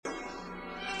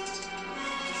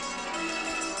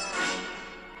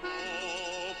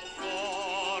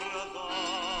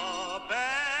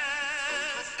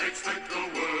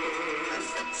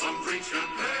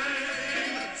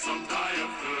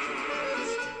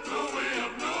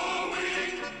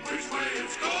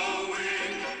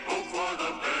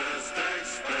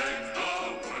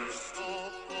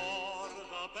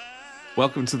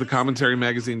Welcome to the Commentary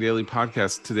Magazine Daily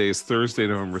Podcast. Today is Thursday,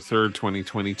 November 3rd,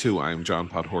 2022. I am John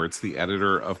Podhoretz, the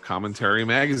editor of Commentary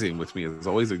Magazine. With me, as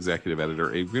always, executive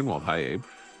editor Abe Greenwald. Hi, Abe.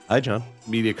 Hi, John.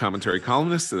 Media commentary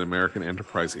columnist and American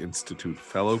Enterprise Institute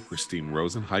fellow Christine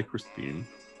Rosen. Hi, Christine.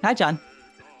 Hi, John.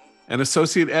 And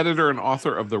associate editor and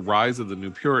author of The Rise of the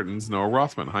New Puritans, Noah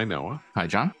Rothman. Hi, Noah. Hi,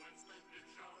 John.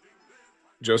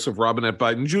 Joseph Robinette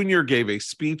Biden Jr. gave a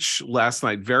speech last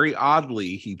night. Very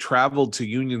oddly, he traveled to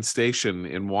Union Station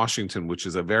in Washington, which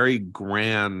is a very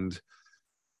grand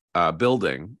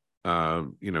building,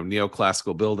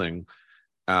 neoclassical building,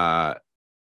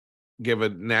 give a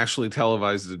nationally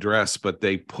televised address, but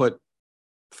they put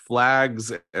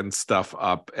flags and stuff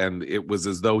up, and it was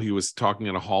as though he was talking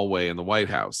in a hallway in the White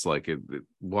House.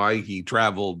 Why he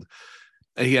traveled.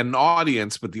 He had an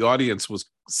audience, but the audience was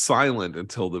silent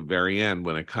until the very end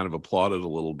when it kind of applauded a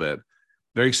little bit.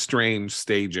 Very strange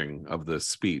staging of the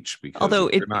speech.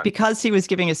 Because he was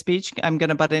giving a speech, I'm going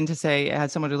to butt in to say,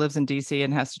 as someone who lives in DC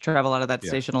and has to travel out of that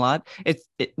station a lot,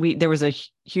 there was a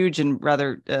huge and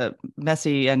rather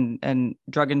messy and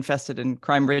drug-infested and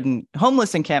crime-ridden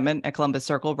homeless encampment at Columbus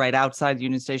Circle right outside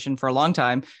Union Station for a long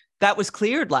time. That was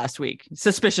cleared last week,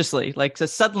 suspiciously. So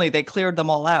suddenly they cleared them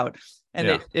all out.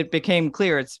 And it became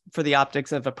clear it's for the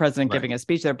optics of a president giving a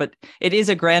speech there. But it is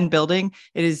a grand building.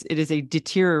 It is a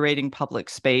deteriorating public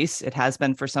space. It has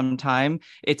been for some time.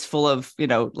 It's full of,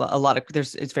 a lot of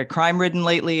it's very crime ridden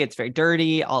lately. It's very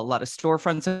dirty. A lot of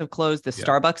storefronts have closed. The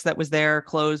Starbucks that was there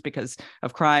closed because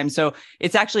of crime. So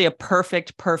it's actually a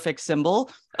perfect symbol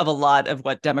of a lot of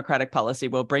what Democratic policy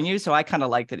will bring you. So I kind of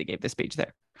like that he gave the speech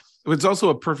there. It's also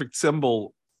a perfect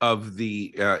symbol of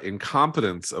the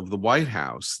incompetence of the White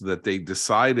House, that they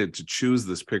decided to choose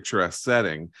this picturesque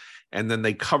setting, and then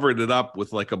they covered it up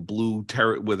with like a blue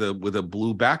with a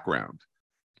blue background.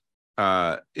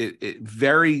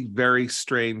 Very, very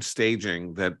strange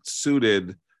staging that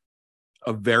suited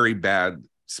a very bad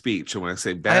speech. And when I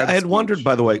say bad, I had wondered,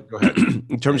 by the way,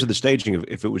 in terms of the staging,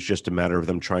 if it was just a matter of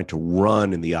them trying to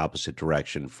run in the opposite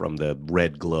direction from the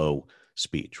red glow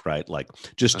speech, right? Like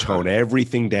just tone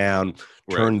everything down,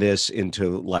 turn this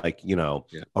into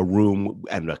a room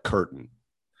and a curtain.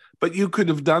 But you could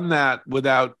have done that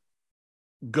without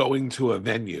going to a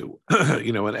venue,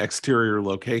 an exterior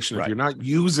location. If you're not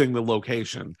using the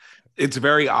location, it's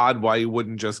very odd why you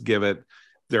wouldn't just give it.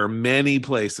 There are many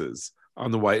places in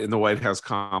the White House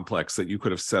complex that you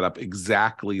could have set up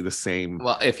exactly the same.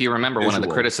 Well, if you remember, visual. One of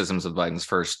the criticisms of Biden's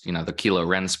first, the Kilo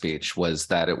Ren speech was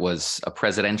that it was a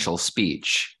presidential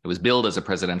speech. It was billed as a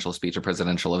presidential speech, a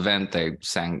presidential event. They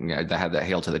sang, they had the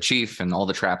Hail to the Chief and all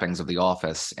the trappings of the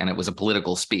office. And it was a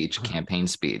political speech, a campaign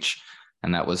speech.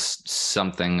 And that was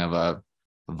something of a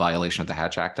violation of the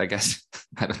Hatch Act, I guess.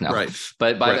 I don't know. Right.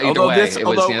 But either way, it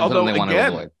was something they wanted to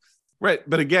avoid. Right.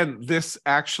 But again, this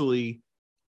actually,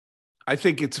 I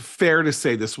think it's fair to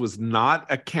say this was not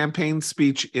a campaign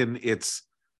speech in its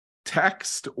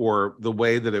text or the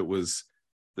way that it was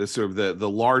the sort of the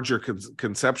larger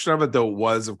conception of it, though it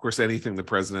was, of course, anything the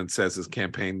president says is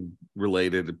campaign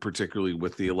related, particularly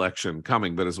with the election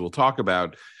coming. But as we'll talk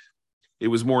about, it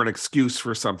was more an excuse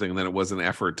for something than it was an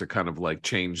effort to kind of like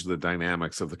change the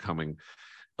dynamics of the coming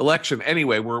election.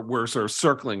 Anyway, we're sort of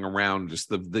circling around just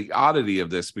the oddity of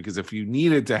this, because if you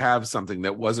needed to have something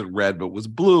that wasn't red but was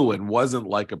blue and wasn't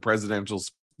like a presidential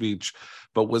speech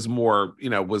but was more,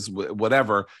 was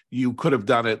whatever, you could have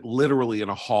done it literally in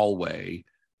a hallway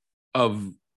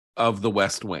of the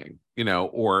West Wing,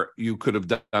 or you could have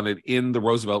done it in the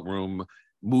Roosevelt Room,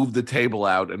 moved the table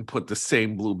out and put the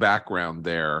same blue background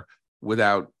there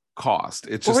without cost.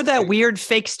 It's just, or that weird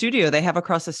fake studio they have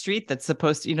across the street that's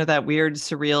supposed to, that weird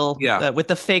surreal, with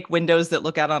the fake windows that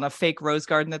look out on a fake rose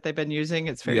garden that they've been using.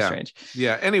 It's very strange.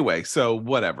 Yeah. Anyway, so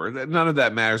whatever. None of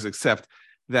that matters, except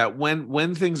that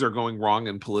when things are going wrong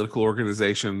in political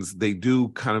organizations, they do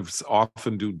kind of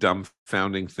often do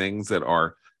dumbfounding things that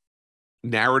are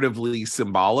narratively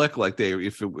symbolic. Like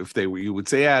you would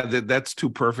say, that's too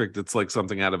perfect. It's like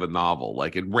something out of a novel.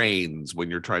 Like it rains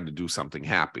when you're trying to do something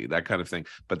happy, that kind of thing.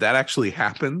 But that actually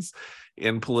happens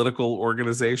in political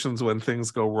organizations when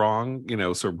things go wrong.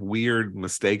 Sort of weird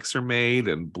mistakes are made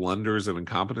and blunders and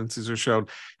incompetencies are shown.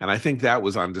 And I think that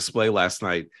was on display last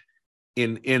night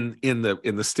in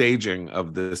the staging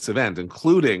of this event,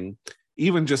 including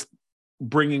even just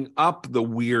bringing up the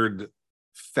weird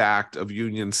fact of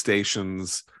Union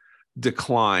Station's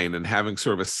decline and having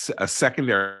sort of a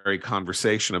secondary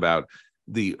conversation about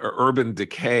the urban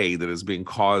decay that is being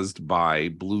caused by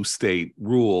blue state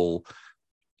rule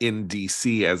in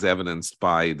DC, as evidenced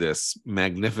by this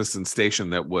magnificent station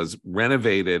that was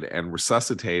renovated and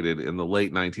resuscitated in the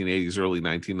late 1980s, early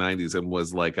 1990s, and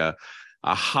was like a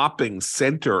a hopping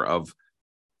center of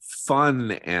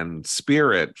fun and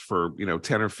spirit for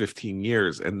 10 or 15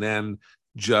 years, and then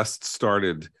just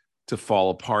started to fall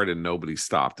apart and nobody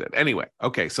stopped it. Anyway,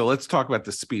 okay, so let's talk about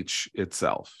the speech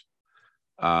itself.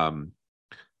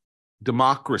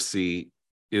 Democracy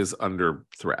is under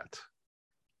threat,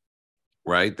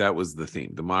 right? That was the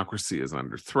theme. Democracy is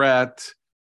under threat.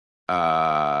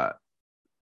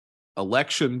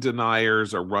 Election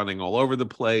deniers are running all over the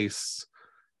place.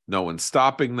 No one's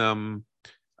stopping them.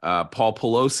 Paul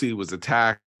Pelosi was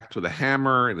attacked with a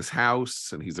hammer in his house,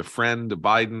 and he's a friend of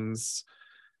Biden's.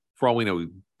 For all we know,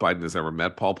 Biden has never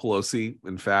met Paul Pelosi.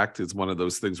 In fact, it's one of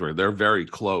those things where they're very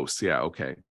close. Yeah,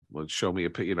 okay. Well, show me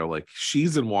like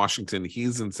she's in Washington,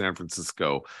 he's in San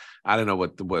Francisco. I don't know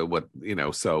what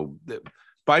so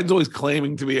Biden's always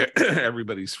claiming to be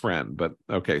everybody's friend, but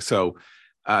okay. So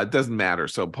it doesn't matter.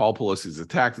 So Paul Pelosi's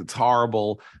attacked. It's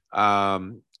horrible.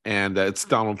 And it's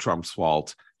Donald Trump's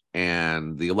fault.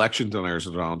 And the election deniers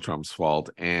are Donald Trump's fault.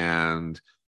 And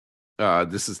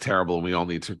this is terrible, and we all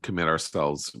need to recommit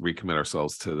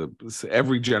ourselves to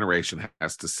every generation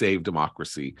has to save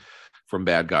democracy from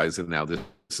bad guys, and now this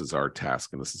is our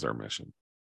task and this is our mission.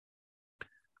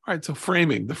 All right, so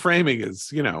the framing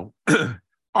is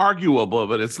arguable,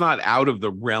 but it's not out of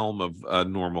the realm of a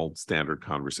normal standard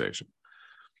conversation,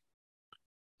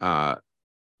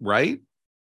 right?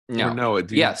 No.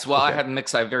 Yes. Well, okay.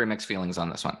 I have very mixed feelings on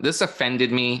this one. This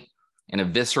offended me in a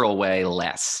visceral way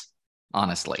less,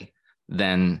 honestly,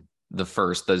 than the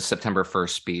September 1st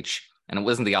speech. And it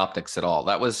wasn't the optics at all.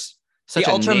 That was such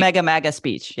the ultra mega MAGA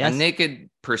speech. Yes. A naked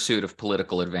pursuit of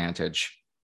political advantage,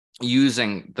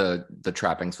 using the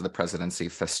trappings of the presidency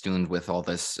festooned with all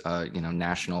this,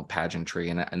 national pageantry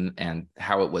and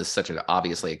how it was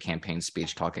obviously a campaign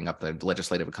speech talking up the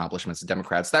legislative accomplishments of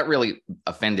Democrats. That really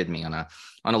offended me on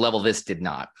a level this did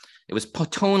not. It was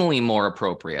tonally more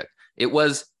appropriate. It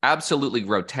was absolutely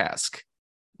grotesque.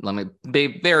 Let me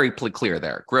be very clear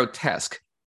there. Grotesque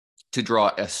to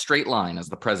draw a straight line, as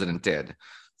the president did,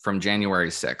 from January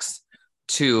 6th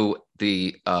to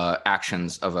the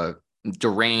actions of a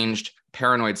deranged,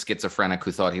 paranoid schizophrenic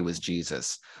who thought he was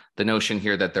Jesus. The notion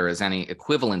here that there is any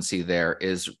equivalency there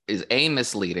is A,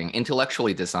 misleading,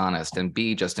 intellectually dishonest, and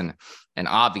B, just an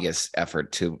obvious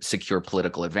effort to secure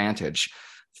political advantage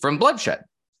from bloodshed.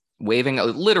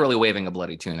 Literally waving a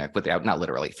bloody tunic, not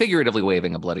literally, figuratively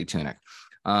waving a bloody tunic.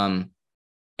 And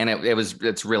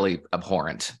it's really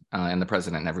abhorrent. And the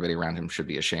president and everybody around him should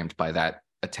be ashamed by that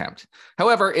attempt.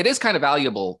 However, it is kind of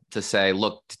valuable to say,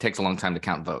 look, it takes a long time to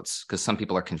count votes, because some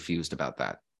people are confused about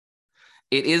that.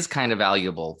 It is kind of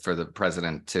valuable for the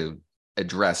president to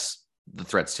address the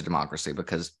threats to democracy,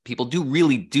 because people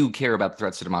really do care about the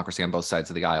threats to democracy on both sides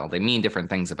of the aisle. They mean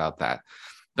different things about that,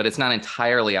 but it's not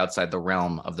entirely outside the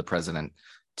realm of the president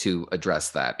to address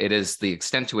that. It is the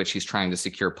extent to which he's trying to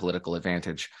secure political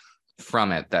advantage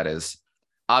from it that is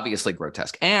obviously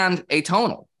grotesque and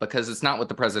atonal, because it's not what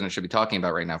the president should be talking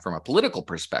about right now from a political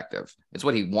perspective. It's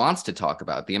what he wants to talk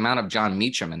about. The amount of John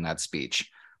Meacham in that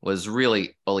speech was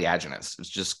really oleaginous. It's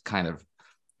just kind of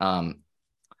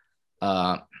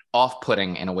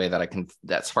off-putting in a way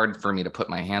that's hard for me to put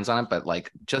my hands on it, but like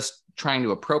just trying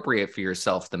to appropriate for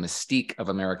yourself the mystique of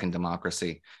American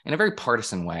democracy in a very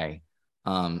partisan way.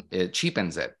 It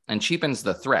cheapens it and cheapens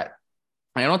the threat.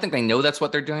 And I don't think they know that's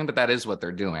what they're doing, but that is what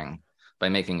they're doing by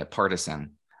making it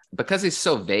partisan. Because he's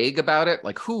so vague about it,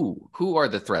 like who are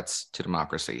the threats to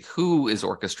democracy? Who is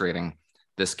orchestrating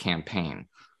this campaign?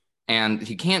 And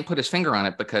he can't put his finger on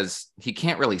it because he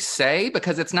can't really say,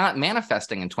 because it's not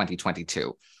manifesting in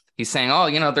 2022. He's saying,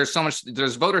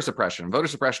 there's voter suppression. Voter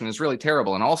suppression is really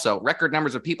terrible. And also record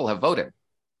numbers of people have voted.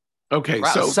 Okay.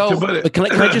 Wow. So can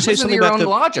I just say something about the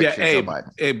logic? Yeah,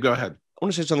 Abe, go ahead. I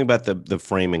want to say something about the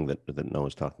framing that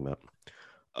Noah's talking about.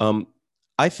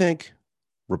 I think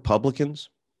Republicans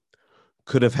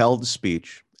could have held the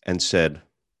speech and said,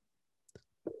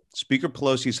 Speaker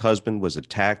Pelosi's husband was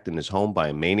attacked in his home by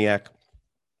a maniac.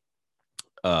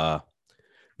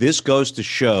 This goes to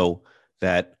show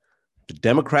that the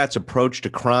Democrats' approach to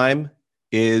crime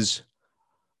is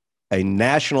a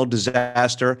national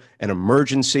disaster, an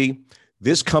emergency.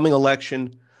 This coming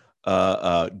election,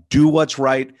 do what's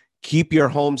right, keep your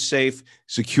home safe,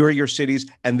 secure your cities.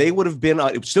 And they would have been,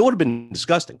 it still would have been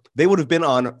disgusting. They would have been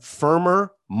on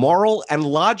firmer moral and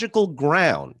logical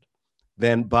ground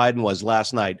than Biden was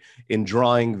last night in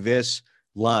drawing this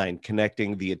line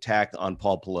connecting the attack on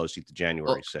Paul Pelosi to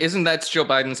January 6th. Isn't that Joe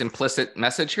Biden's implicit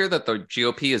message here, that the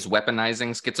GOP is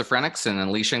weaponizing schizophrenics and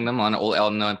unleashing them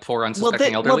on poor,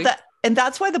 unsuspecting elderly? And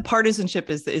that's why the partisanship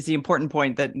is the important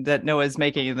point that Noah's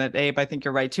making, and that, Abe, I think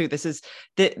you're right too. This is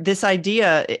this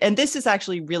idea, and this is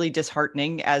actually really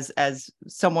disheartening as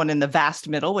someone in the vast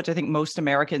middle, which I think most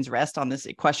Americans rest on this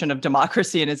question of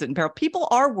democracy and is it in peril. People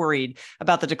are worried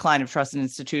about the decline of trust in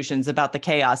institutions, about the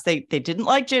chaos. They didn't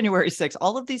like January 6th.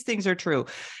 All of these things are true,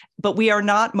 but we are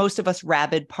not, most of us,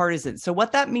 rabid partisans. So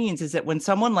what that means is that when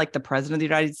someone like the President of the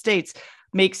United States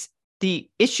makes the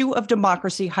issue of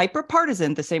democracy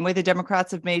hyper-partisan, the same way the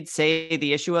Democrats have made, say,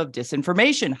 the issue of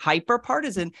disinformation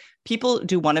hyper-partisan, people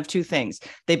do one of two things.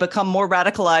 They become more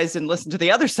radicalized and listen to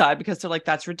the other side because they're like,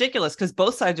 that's ridiculous, because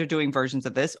both sides are doing versions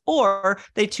of this, or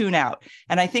they tune out.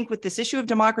 And I think with this issue of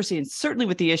democracy, and certainly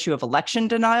with the issue of election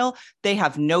denial, they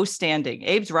have no standing.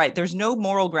 Abe's right. There's no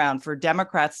moral ground for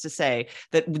Democrats to say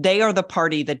that they are the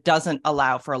party that doesn't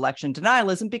allow for election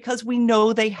denialism, because we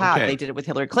know they have. Okay. They did it with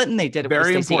Hillary Clinton. They did it with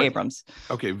Stacey Abrams.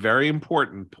 Okay, very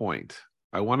important point.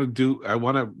 I want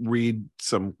to read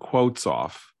some quotes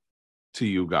off to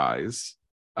you guys.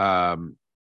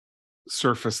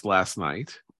 Surfaced last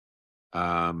night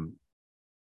of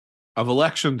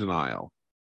election denial.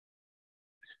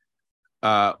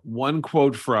 One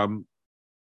quote from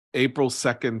April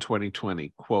 2nd,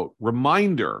 2020, quote,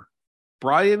 "Reminder,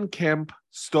 Brian Kemp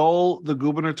stole the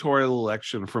gubernatorial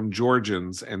election from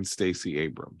Georgians and Stacey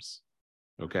Abrams."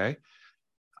 Okay.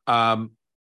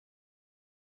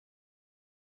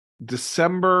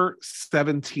 December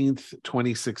 17th,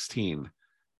 2016.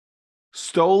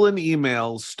 Stolen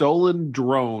emails, stolen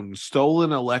drone,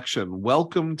 stolen election.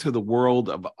 Welcome to the world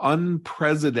of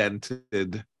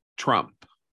unprecedented Trump.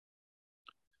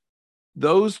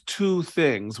 Those two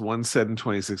things, one said in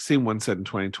 2016, one said in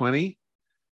 2020,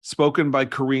 spoken by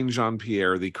Karine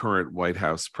Jean-Pierre, the current White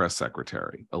House press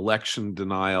secretary. Election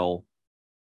denial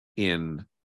in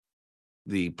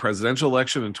the presidential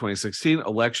election in 2016,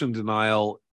 election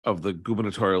denial of the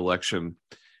gubernatorial election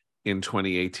in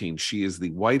 2018. She is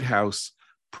the White House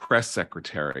press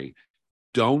secretary.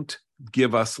 Don't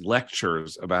give us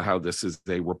lectures about how this is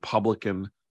a Republican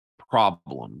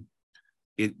problem.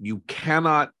 You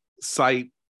cannot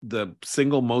cite the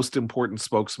single most important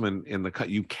spokesman in the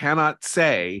country. You cannot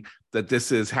say that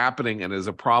this is happening and is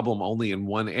a problem only in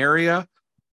one area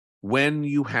when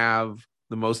you have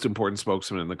the most important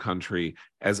spokesman in the country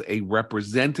as a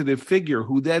representative figure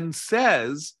who then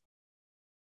says,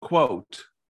 quote,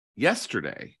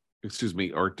 yesterday,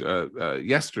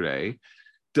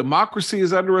 "Democracy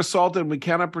is under assault and we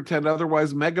cannot pretend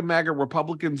otherwise. MAGA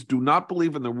Republicans do not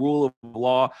believe in the rule of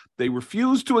law. They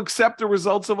refuse to accept the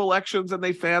results of elections and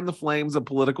they fan the flames of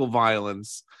political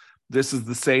violence." This is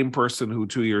the same person who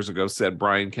 2 years ago said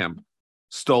Brian Kemp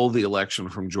stole the election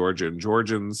from Georgia and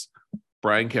Georgians.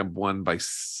 Brian Kemp won by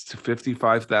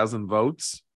 55,000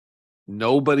 votes.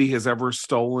 Nobody has ever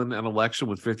stolen an election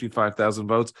with 55,000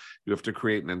 votes. You have to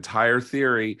create an entire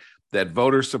theory that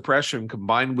voter suppression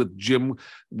combined with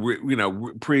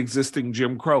pre-existing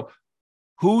Jim Crow.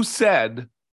 Who said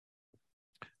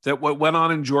that what went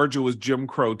on in Georgia was Jim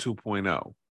Crow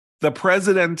 2.0? The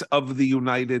President of the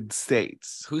United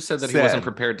States. Who said that he wasn't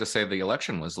prepared to say the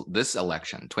election was, this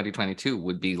election, 2022,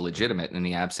 would be legitimate in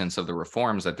the absence of the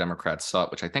reforms that Democrats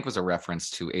sought, which I think was a reference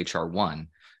to H.R. 1,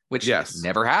 which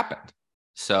never happened.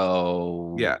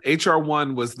 So yeah, H.R.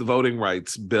 1 was the voting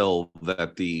rights bill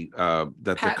that the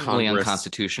patently Congress,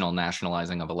 unconstitutional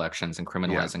nationalizing of elections and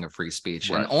criminalizing of free speech,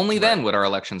 and only then would our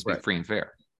elections be free and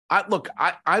fair.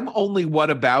 I'm only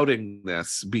whatabouting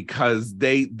this because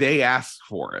they asked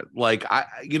for it. Like,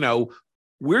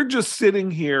 we're just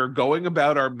sitting here going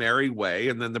about our merry way,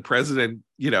 and then the president,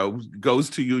 goes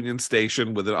to Union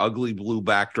Station with an ugly blue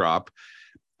backdrop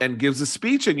and gives a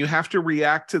speech, and you have to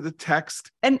react to the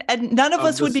text. And none of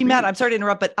us would be mad. I'm sorry to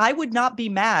interrupt, but I would not be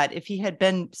mad if he had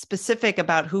been specific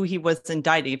about who he was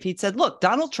indicting. If he'd said, look,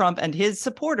 Donald Trump and his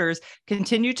supporters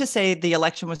continue to say the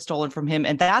election was stolen from him,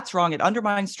 and that's wrong. It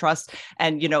undermines trust.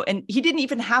 And, and he didn't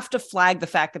even have to flag the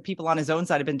fact that people on his own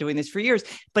side have been doing this for years,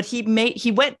 but he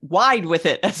went wide with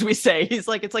it, as we say. He's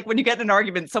like, it's like when you get in an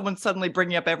argument, someone's suddenly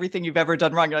bringing up everything you've ever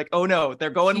done wrong. You're like, oh no,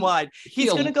 they're going wide. He's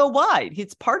going to go wide.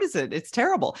 It's partisan. It's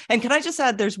terrible. And can I just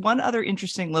add, there's one other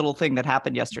interesting little thing that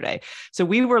happened yesterday. So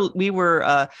we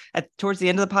were towards the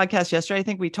end of the podcast yesterday, I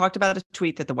think we talked about a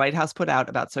tweet that the White House put out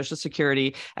about Social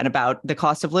Security and about the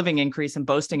cost of living increase and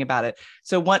boasting about it.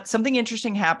 So something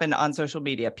interesting happened on social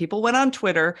media. People went on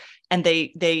Twitter and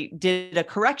they did a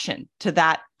correction to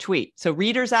that tweet. So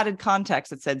readers added context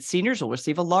that said seniors will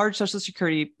receive a large Social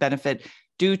Security benefit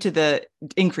due to the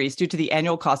increase, due to the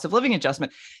annual cost of living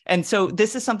adjustment. And so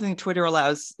this is something Twitter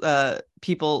allows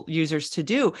users to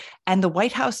do. And the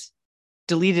White House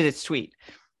deleted its tweet.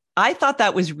 I thought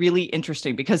that was really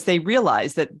interesting because they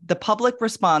realized that the public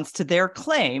response to their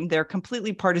claim, their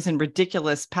completely partisan,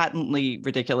 ridiculous, patently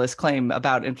ridiculous claim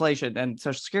about inflation and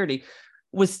Social Security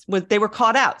was they were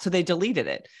caught out. So they deleted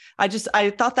it. I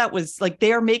thought that was like,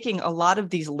 they are making a lot of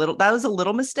these that was a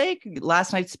little mistake.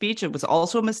 Last night's speech, it was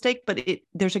also a mistake, but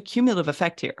there's a cumulative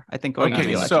effect here, I think.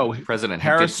 So President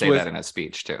did say that in a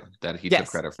speech too, that he took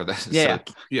credit for this. Yeah.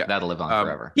 So that'll live on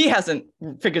forever. He hasn't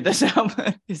figured this out,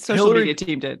 but his social media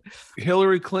team did.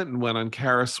 Hillary Clinton went on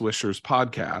Kara Swisher's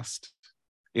podcast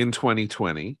in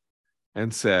 2020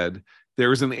 and said,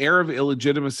 there is an air of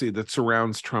illegitimacy that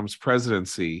surrounds Trump's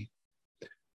presidency.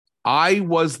 I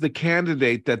was the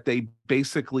candidate that they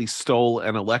basically stole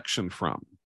an election from.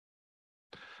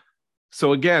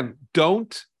 So again,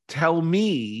 don't tell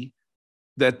me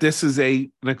that this is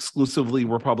an exclusively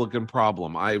Republican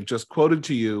problem. I've just quoted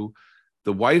to you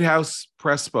the White House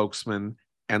press spokesman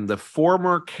and the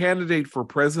former candidate for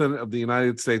president of the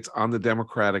United States on the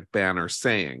Democratic banner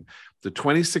saying the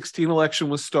 2016 election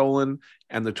was stolen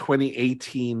and the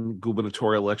 2018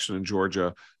 gubernatorial election in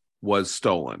Georgia was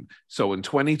stolen. So in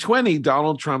 2020,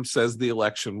 Donald Trump says the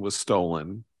election was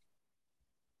stolen.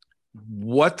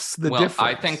 What's the difference?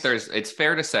 I think it's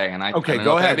fair to say, and I go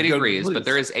know ahead. Everybody agrees, please. But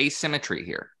there is asymmetry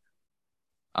here.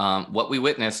 What we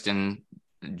witnessed in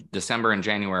December and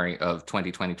January of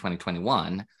 2020,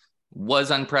 2021 was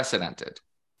unprecedented,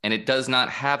 and it does not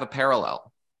have a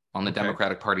parallel on the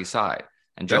Democratic Party side.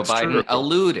 And Joe Biden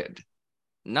alluded,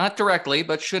 not directly,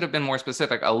 but should have been more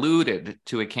specific, alluded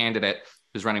to a candidate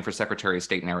who's running for Secretary of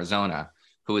State in Arizona,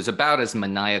 who is about as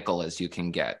maniacal as you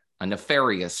can get, a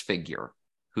nefarious figure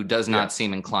who does not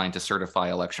seem inclined to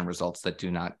certify election results that do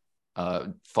not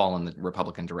fall in the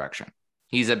Republican direction.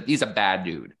 He's a bad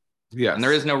dude. Yes. And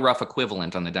there is no rough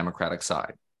equivalent on the Democratic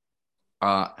side.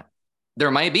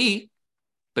 There might be,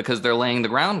 because they're laying the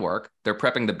groundwork, they're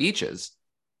prepping the beaches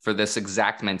for this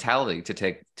exact mentality to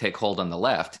take hold on the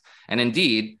left. And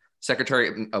indeed,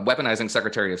 weaponizing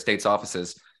Secretary of State's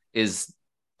offices is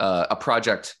a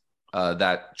project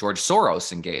that George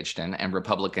Soros engaged in, and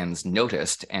Republicans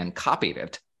noticed and copied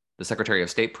it, the Secretary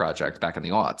of State project back in the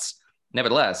aughts.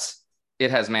 Nevertheless, it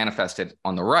has manifested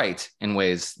on the right in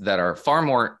ways that are far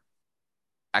more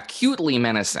acutely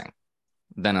menacing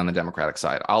than on the Democratic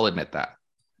side. I'll admit that.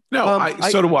 No,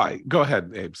 so do I. Go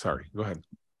ahead, Abe. Sorry. Go ahead.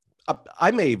 I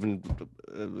may even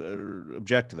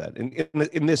object to that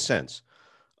in this sense.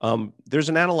 There's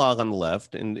an analog on the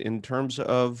left in terms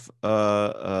of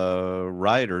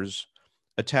rioters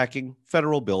attacking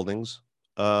federal buildings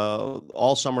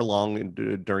all summer long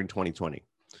during 2020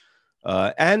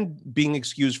 and being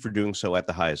excused for doing so at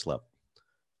the highest level.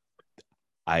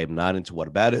 I am not into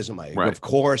whataboutism. Of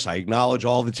course, I acknowledge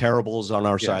all the terribles on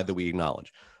our side that we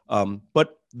acknowledge.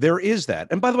 But there is that.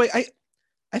 And by the way,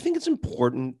 I think it's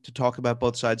important to talk about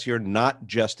both sides here, not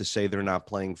just to say they're not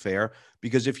playing fair,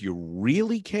 because if you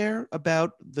really care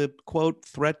about the, quote,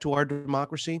 threat to our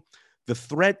democracy, the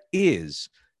threat is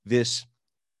this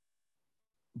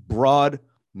broad,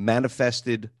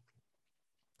 manifested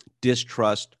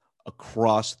distrust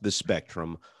across the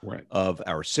spectrum of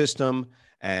our system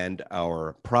and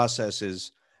our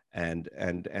processes and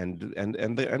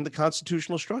the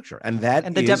constitutional structure, and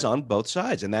that is on both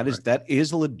sides, and that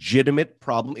is a legitimate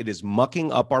problem. It is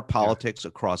mucking up our politics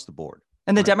across the board.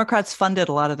 And the Democrats funded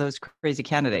a lot of those crazy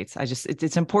candidates.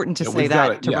 It's important to say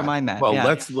that, to remind that.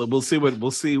 Well, we'll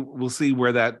see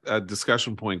where that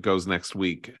discussion point goes next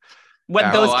week.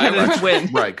 When those candidates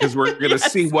win, right? Because we're going to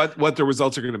see what the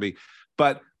results are going to be.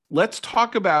 But let's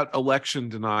talk about election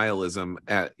denialism.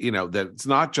 That it's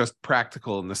not just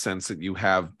practical in the sense that you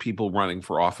have people running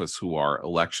for office who are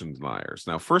election deniers.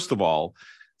 Now, first of all,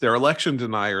 they're election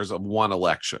deniers of one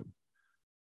election.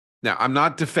 Now, I'm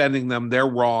not defending them. They're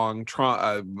wrong.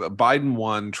 Biden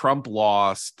won. Trump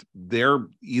lost. They're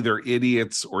either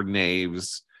idiots or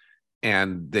knaves,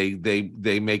 and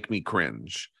they make me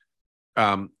cringe.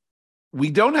 We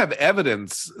don't have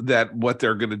evidence that what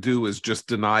they're going to do is just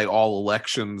deny all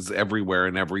elections everywhere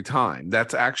and every time.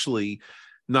 That's actually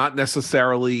not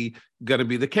necessarily going to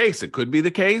be the case. It could be the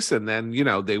case, and then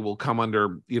they will come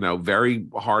under very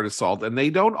hard assault, and they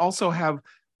don't also have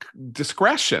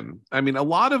discretion. I mean, a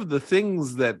lot of the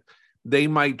things that they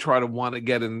might try to want to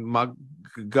get and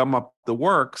gum up the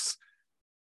works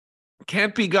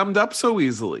can't be gummed up so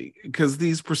easily, because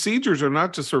these procedures are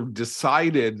not just sort of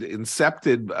decided,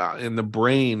 incepted in the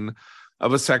brain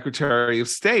of a Secretary of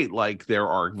State. Like, there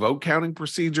are vote counting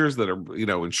procedures that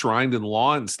are, enshrined in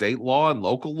law and state law and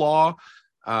local law.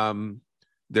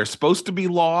 They're supposed to be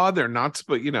law. They're not,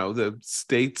 but the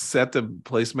states set the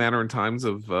place, manner, and times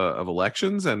of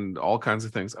elections and all kinds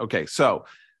of things. Okay, so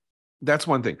That's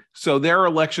one thing. So there are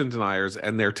election deniers,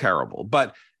 and they're terrible.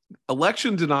 But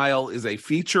election denial is a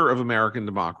feature of American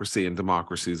democracy and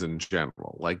democracies in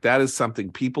general. Like, that is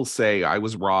something people say, I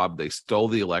was robbed, they stole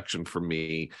the election from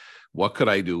me, what could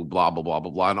I do, blah, blah, blah,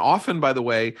 blah, blah. And often, by the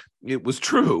way, it was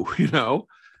true,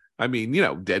 I mean,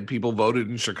 dead people voted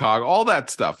in Chicago, all that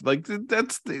stuff. Like,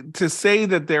 that's to say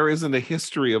that there isn't a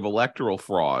history of electoral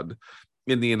fraud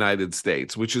in the United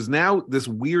States, which is now this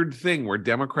weird thing where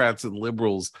Democrats and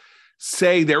liberals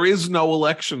say there is no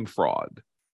election fraud.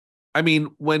 I mean,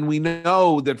 when we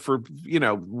know that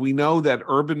we know that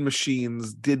urban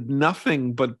machines did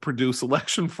nothing but produce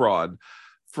election fraud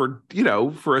for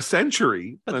a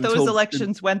century. But those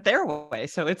elections went their way,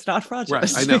 so it's not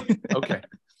fraudulent. Right, I know. Okay.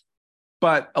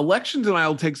 But election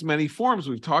denial takes many forms.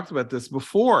 We've talked about this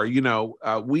before.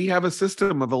 We have a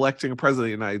system of electing a president of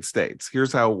the United States.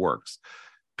 Here's how it works.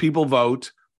 People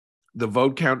vote. The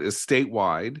vote count is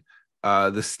statewide.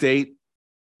 The state,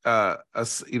 the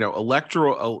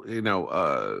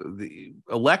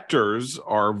electors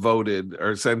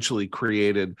are essentially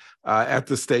created at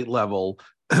the state level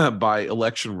by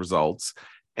election results.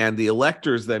 And the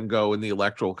electors then go in the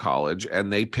Electoral College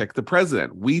and they pick the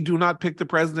president. We do not pick the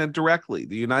president directly.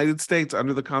 The United States,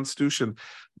 under the Constitution,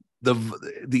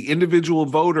 the individual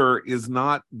voter is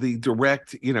not the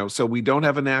direct, so we don't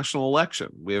have a national election.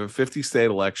 We have a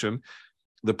 50-state election.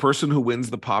 The person who wins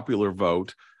the popular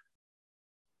vote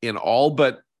in all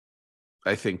but,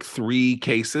 I think, 3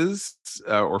 cases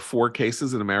or 4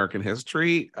 cases in American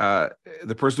history,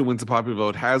 the person who wins the popular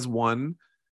vote has won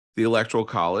the Electoral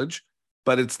College.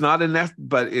 But it's not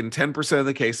but in 10% of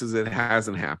the cases, it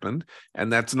hasn't happened,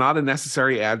 and that's not a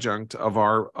necessary adjunct of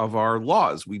our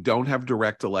laws. We don't have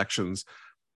direct elections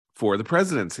for the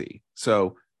presidency.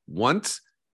 So once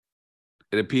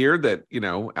it appeared that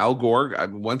Al Gore,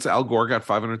 once Al Gore got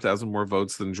 500,000 more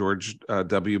votes than George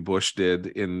W. Bush did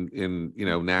in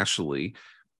nationally,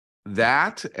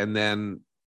 that, and then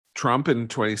Trump in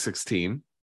 2016.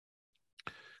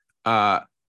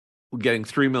 Getting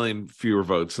 3 million fewer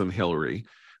votes than Hillary.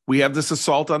 We have this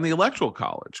assault on the Electoral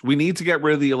College. We need to get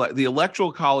rid of the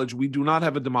Electoral College. We do not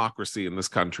have a democracy in this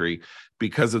country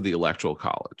because of the Electoral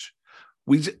College.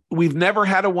 We've never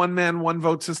had a one-man,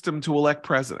 one-vote system to elect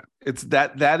president. It's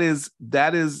that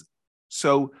is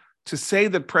so to say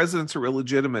that presidents are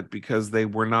illegitimate because they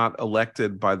were not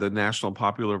elected by the national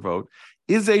popular vote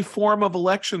is a form of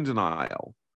election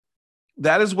denial.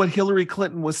 That is what Hillary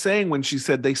Clinton was saying when she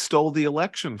said they stole the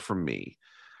election from me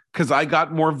because I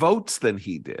got more votes than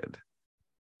he did.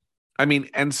 I mean,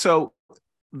 and so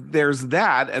there's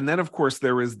that. And then, of course,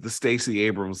 there is the Stacey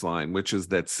Abrams line, which is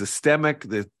that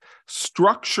the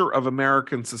structure of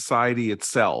American society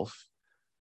itself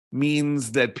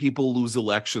means that people lose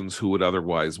elections who would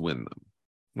otherwise win them.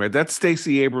 Right, that's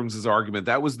Stacey Abrams' argument.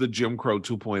 That was the Jim Crow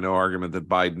 2.0 argument that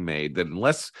Biden made, that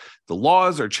unless the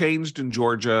laws are changed in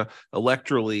Georgia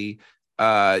electorally,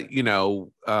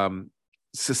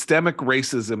 systemic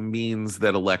racism means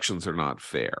that elections are not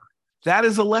fair. That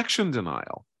is election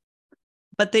denial.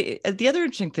 But the other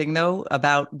interesting thing, though,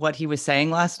 about what he was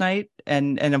saying last night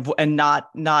and not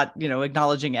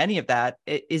acknowledging any of that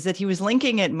is that he was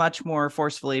linking it much more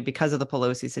forcefully because of the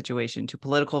Pelosi situation to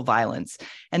political violence.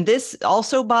 And this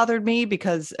also bothered me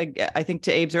because I think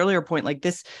to Abe's earlier point, like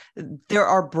this, there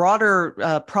are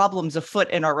broader problems afoot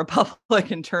in our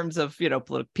republic in terms of,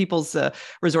 people's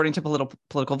resorting to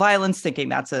political violence, thinking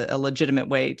that's a legitimate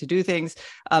way to do things.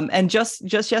 And just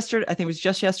yesterday, I think it was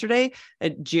just yesterday, a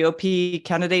GOP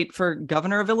candidate for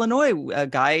governor of Illinois, a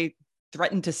guy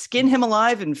threatened to skin him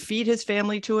alive and feed his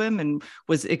family to him, and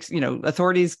was,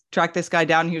 authorities tracked this guy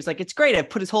down. He was like, "It's great. I've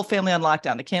put his whole family on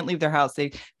lockdown. They can't leave their house.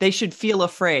 They should feel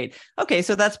afraid." Okay,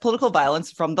 so that's political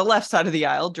violence from the left side of the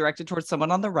aisle directed towards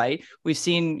someone on the right. We've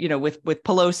seen, with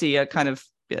Pelosi, a kind of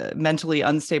mentally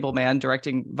unstable man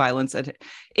directing violence.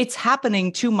 It's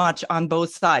happening too much on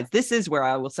both sides. This is where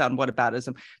I will sound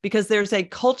whataboutism, because there's a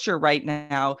culture right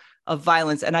now of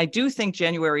violence. And I do think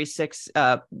January 6th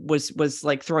was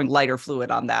like throwing lighter fluid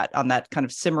on that kind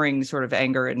of simmering sort of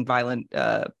anger and violent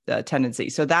tendency.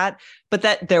 So that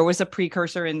there was a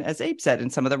precursor in, as Abe said, in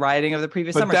some of the rioting of the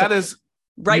previous summer. That is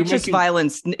righteous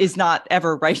violence is not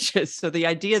ever righteous. So the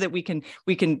idea that we can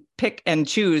pick and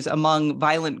choose among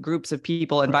violent groups of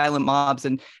people and violent mobs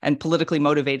and politically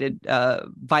motivated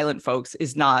violent folks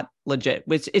is not legit.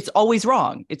 It's always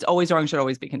wrong. It's always wrong. Should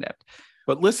always be condemned.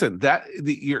 But listen,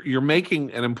 you're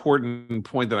making an important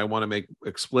point that I want to make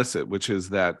explicit, which is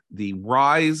that the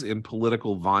rise in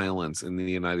political violence in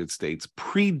the United States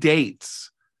predates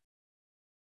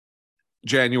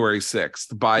January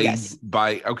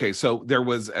 6th okay, so there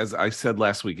was, as I said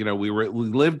last week, we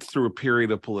lived through a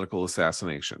period of political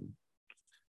assassination.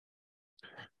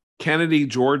 Kennedy,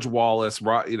 George Wallace,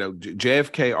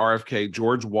 JFK, RFK,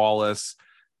 George Wallace,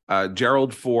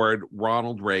 Gerald Ford,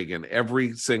 Ronald Reagan,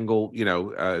 every single,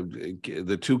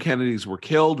 the two Kennedys were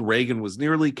killed. Reagan was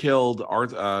nearly killed.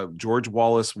 George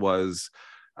Wallace was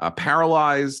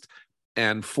paralyzed,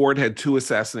 and Ford had 2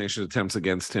 assassination attempts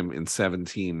against him in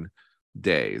 17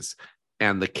 days.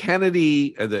 And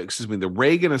the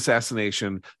Reagan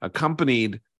assassination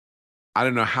accompanied, I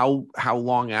don't know how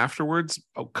long afterwards,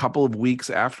 a couple of weeks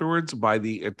afterwards, by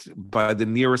the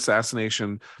near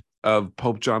assassination of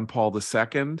Pope John Paul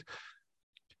II.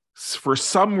 For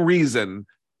some reason,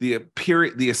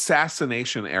 the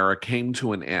assassination era came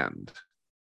to an end.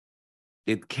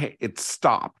 It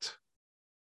stopped.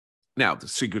 Now the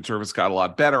Secret Service got a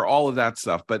lot better, all of that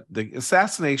stuff, but the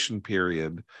assassination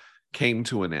period came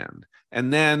to an end,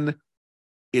 and then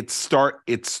it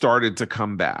started to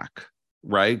come back.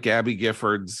 Right, Gabby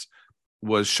Giffords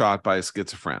was shot by a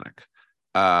schizophrenic.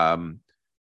 And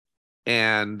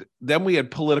then we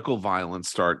had political violence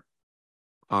start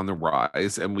on the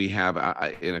rise. And we have,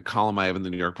 in a column I have in the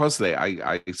New York Post today,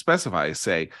 I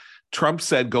say, Trump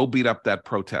said, go beat up that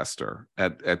protester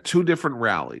at 2 different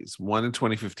rallies, one in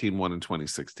 2015, one in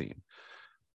 2016.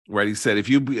 Right, he said, if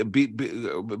you beat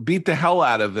the hell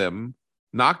out of them,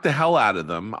 knock the hell out of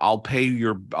them, I'll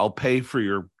pay for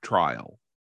your trial.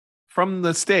 From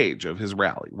the stage of his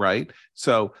rally, right?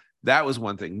 So that was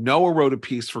one thing. Noah wrote a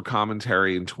piece for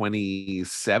Commentary in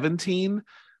 2017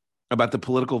 about the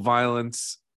political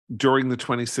violence during the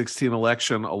 2016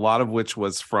 election, a lot of which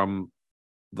was from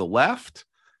the left,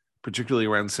 particularly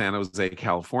around San Jose,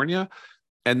 California.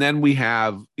 And then we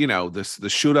have, the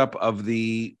shoot up of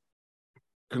the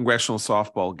congressional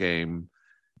softball game,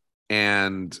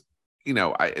 and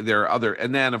there are other,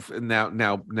 and then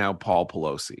now Paul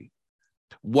Pelosi.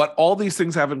 What all these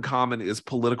things have in common is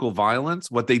political violence.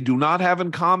 What they do not have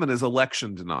in common is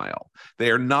election denial.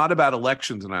 They are not about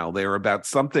election denial. They are about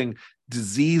something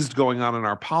diseased going on in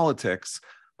our politics,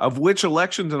 of which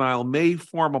election denial may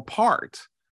form a part.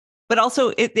 But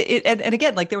also, and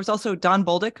again, like there was also Don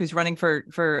Bolduc, who's running for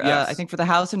yes. I think for the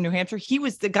House in New Hampshire. He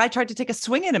was the guy tried to take a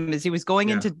swing at him as he was going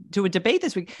into a debate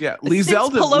this week. Yeah, Lee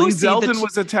Zeldin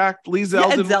was attacked. Lee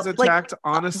Zeldin was attacked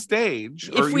on a stage,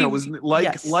 was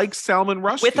like Salman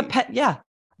Rushdie with a pet. Yeah.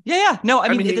 No,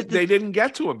 I mean they didn't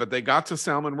get to him, but they got to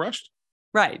Salman Rushdie.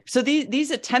 Right. So these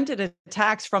attempted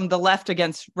attacks from the left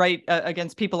against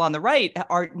people on the right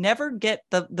never get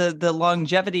the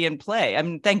longevity in play. I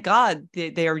mean, thank God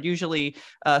they are usually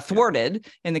thwarted.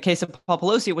 In the case of Paul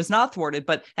Pelosi, it was not thwarted.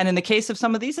 And in the case of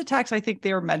some of these attacks, I think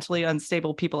they are mentally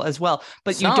unstable people as well.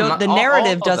 But the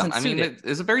narrative doesn't suit it.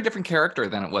 It's a very different character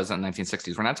than it was in the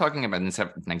 1960s. We're not talking about in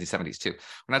the 1970s too.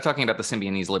 We're not talking about the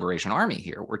Symbionese Liberation Army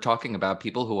here. We're talking about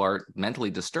people who are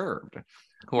mentally disturbed,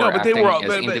 who are acting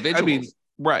as individuals.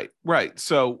 Right.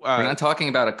 So we're not talking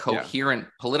about a coherent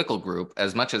political group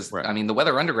as much as the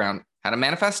Weather Underground had a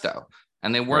manifesto,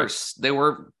 and they were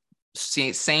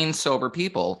sane, sober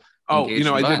people. These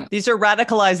are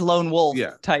radicalized lone wolf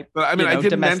type. But I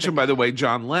didn't mention, by the way,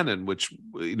 John Lennon, which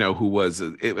who was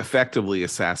effectively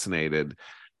assassinated.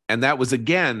 And that was,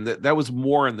 again, that was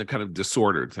more in the kind of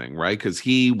disordered thing, right? Because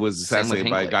he was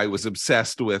assassinated by a guy who was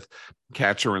obsessed with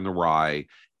Catcher in the Rye.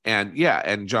 And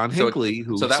John Hinckley,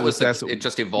 it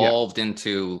just evolved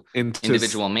into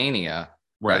individual mania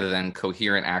rather than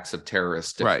coherent acts of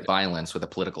terroristic violence with a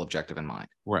political objective in mind.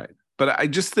 Right. But I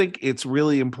just think it's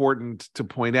really important to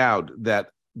point out that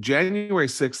January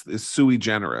 6th is sui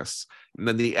generis, and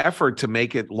then the effort to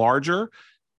make it larger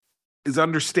is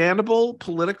understandable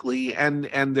politically, and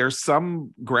there's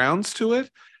some grounds to it.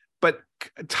 But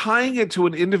tying it to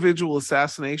an individual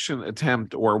assassination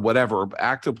attempt or whatever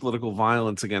act of political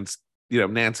violence against,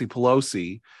 Nancy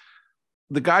Pelosi,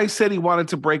 the guy said he wanted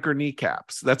to break her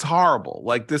kneecaps. That's horrible.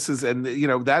 Like this is, and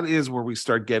that is where we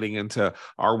start getting into,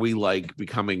 are we like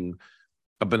becoming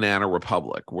a banana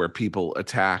republic where people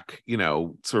attack,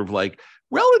 sort of like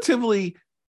relatively,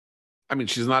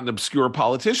 she's not an obscure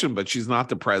politician, but she's not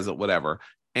the president, whatever.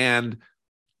 And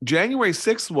January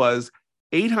 6th was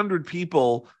 800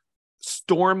 people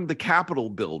stormed the Capitol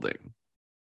building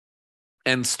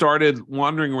and started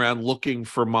wandering around looking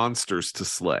for monsters to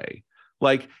slay.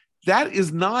 Like, that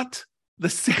is not the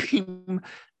same.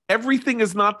 Everything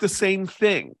is not the same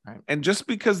thing. Right. And just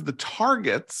because the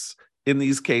targets in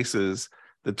these cases,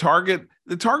 the target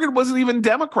wasn't even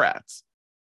Democrats.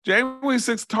 January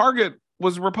 6th target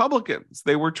was Republicans.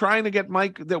 They were trying to get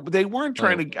Mike. They weren't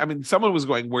trying to. Someone was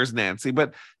going, "Where's Nancy?"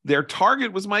 But their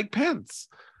target was Mike Pence.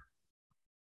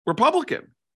 Republican.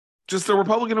 Just a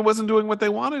Republican who wasn't doing what they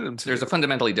wanted him to. There's a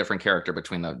fundamentally different character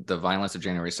between the violence of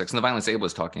January 6th and the violence Abe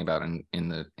was talking about in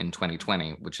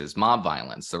 2020, which is mob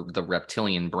violence, the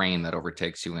reptilian brain that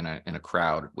overtakes you in a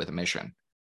crowd with a mission,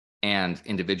 and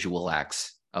individual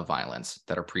acts of violence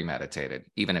that are premeditated,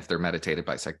 even if they're meditated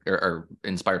by or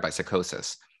inspired by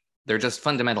psychosis. They're just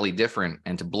fundamentally different,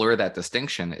 and to blur that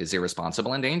distinction is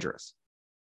irresponsible and dangerous.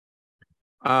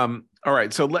 All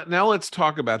right, so now let's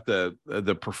talk about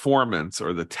the performance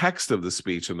or the text of the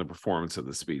speech and the performance of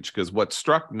the speech, because what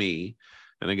struck me,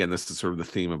 and again, this is sort of the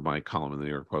theme of my column in the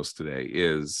New York Post today,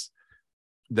 is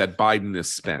that Biden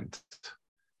is spent.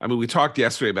 I mean, we talked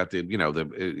yesterday about the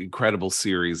incredible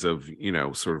series of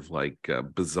sort of like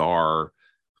bizarre,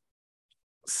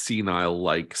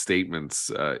 senile-like statements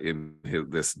in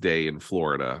this day in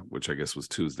Florida, which I guess was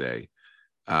Tuesday,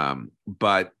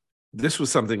 but this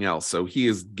was something else. So he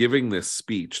is giving this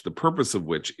speech, the purpose of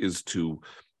which is to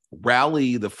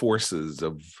rally the forces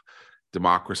of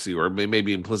democracy, or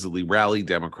maybe implicitly rally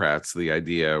Democrats, the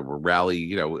idea, or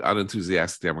rally,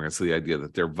 unenthusiastic Democrats, the idea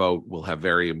that their vote will have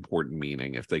very important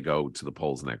meaning if they go to the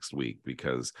polls next week,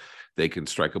 because they can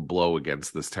strike a blow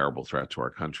against this terrible threat to our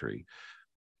country.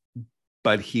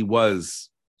 But he was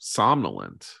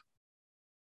somnolent.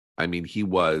 I mean, he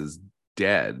was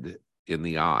dead in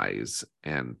the eyes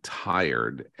and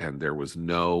tired, and there was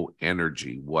no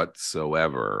energy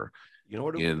whatsoever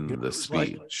in the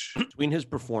speech. Like, between his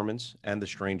performance and the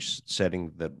strange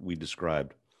setting that we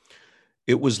described,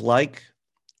 it was like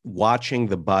watching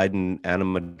the Biden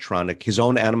animatronic, his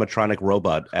own animatronic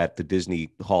robot at the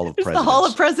Disney Hall of Presidents. The Hall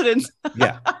of Presidents.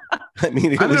 Yeah. I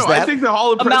mean, I think the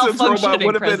Hall of Presidents robot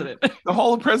would have been the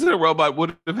Hall of President robot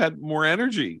would have had more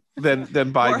energy than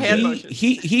Biden.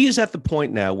 He is at the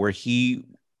point now where he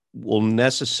will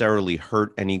necessarily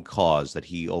hurt any cause that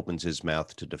he opens his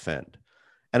mouth to defend.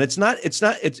 And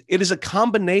it is a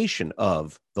combination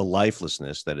of the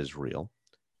lifelessness that is real,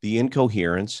 the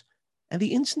incoherence, and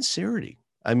the insincerity.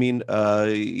 I mean,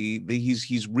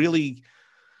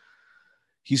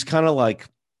 he's kind of like,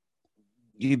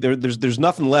 there's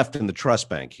nothing left in the trust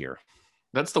bank here.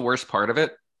 That's the worst part of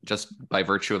it, just by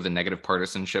virtue of the negative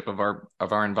partisanship of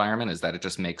our environment, is that it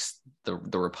just makes the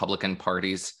Republican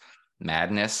Party's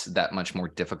madness that much more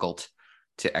difficult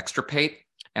to extirpate.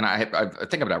 And I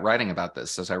think about writing about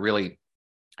this, as I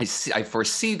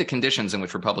foresee the conditions in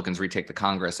which Republicans retake the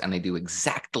Congress, and they do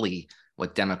exactly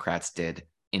what Democrats did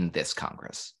in this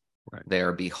Congress. Right. They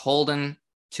are beholden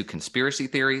to conspiracy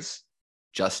theories,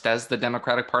 just as the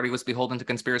Democratic Party was beholden to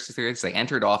conspiracy theories. They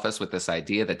entered office with this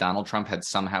idea that Donald Trump had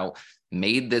somehow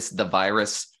made the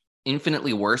virus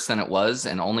infinitely worse than it was,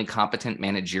 and only competent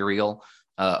managerial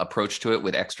approach to it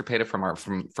would extirpate it from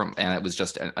and it was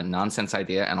just a nonsense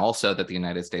idea. And also that the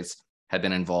United States had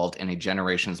been involved in a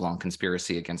generations-long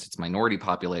conspiracy against its minority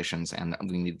populations, and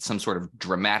we need some sort of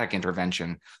dramatic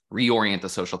intervention, reorient the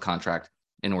social contract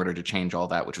in order to change all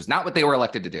that, which was not what they were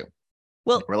elected to do.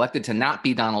 Well, they were elected to not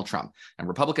be Donald Trump, and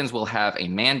Republicans will have a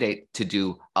mandate to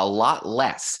do a lot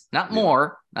less, not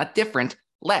more, not different,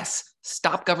 less.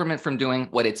 Stop government from doing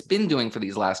what it's been doing for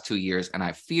these last 2 years. And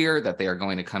I fear that they are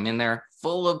going to come in there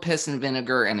full of piss and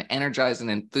vinegar and energized and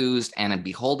enthused and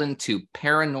beholden to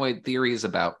paranoid theories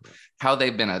about how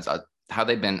they've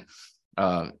been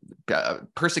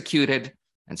persecuted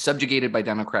and subjugated by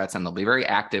Democrats, and they'll be very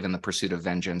active in the pursuit of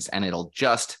vengeance, and it'll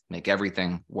just make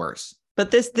everything worse. But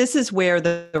this is where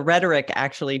the rhetoric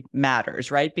actually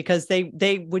matters, right? Because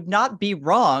they would not be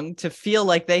wrong to feel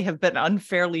like they have been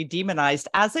unfairly demonized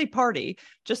as a party,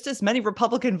 just as many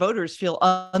Republican voters feel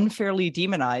unfairly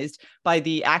demonized by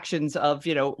the actions of,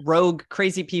 rogue,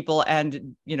 crazy people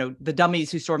and, the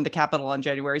dummies who stormed the Capitol on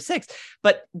January 6th.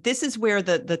 But this is where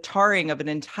the tarring of an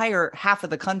entire half of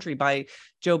the country by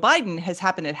Joe Biden has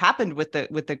happened. It happened with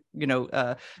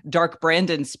the Dark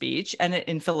Brandon speech and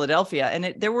in Philadelphia,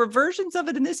 and there were versions of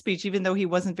it in this speech, even though he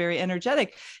wasn't very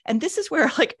energetic. And this is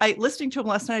where, listening to him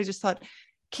last night, I just thought,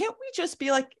 can't we just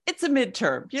be like, it's a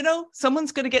midterm,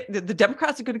 someone's going to get, the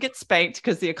Democrats are going to get spanked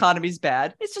because the economy's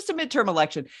bad. It's just a midterm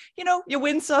election. You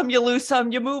win some, you lose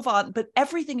some, you move on. But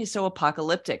everything is so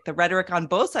apocalyptic, the rhetoric on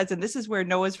both sides. And this is where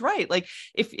Noah's right. Like,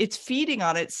 if it's feeding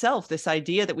on itself, this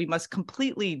idea that we must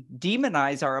completely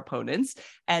demonize our opponents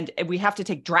and we have to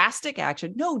take drastic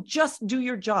action. No, just do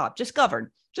your job. Just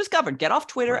govern. Just govern, get off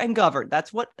Twitter and govern.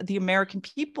 That's what the American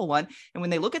people want. And when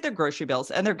they look at their grocery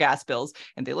bills and their gas bills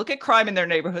and they look at crime in their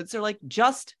neighborhoods, they're like,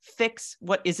 just fix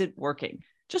what isn't working.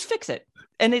 Just fix it.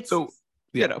 And it's,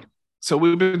 So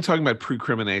we've been talking about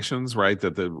precriminations, right?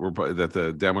 That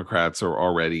the Democrats are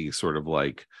already sort of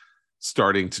like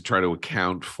starting to try to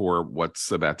account for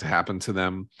what's about to happen to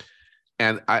them.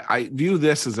 I view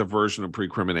this as a version of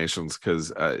precriminations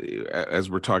because as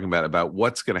we're talking about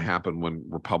what's going to happen when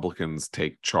Republicans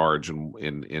take charge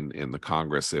in the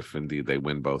Congress, if indeed they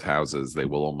win both houses, they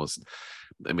will almost.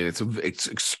 I mean, it's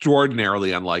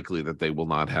extraordinarily unlikely that they will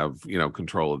not have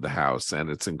control of the House, and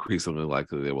it's increasingly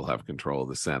likely they will have control of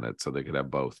the Senate, so they could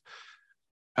have both.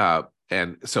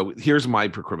 And so here's my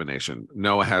precrimination.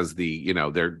 Noah has the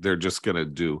they're just going to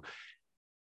do.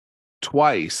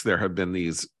 Twice there have been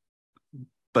these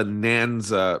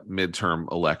bonanza midterm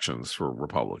elections for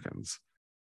Republicans.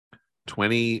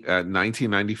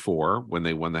 1994, when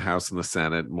they won the House and the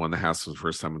Senate, and won the House for the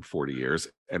first time in 40 years,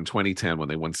 and 2010, when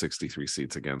they won 63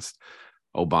 seats against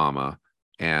Obama,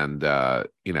 and just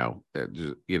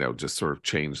sort of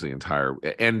changed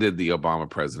ended the Obama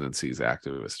presidency's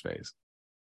activist phase.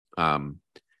 And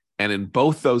in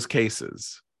both those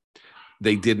cases,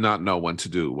 they did not know what to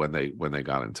do when they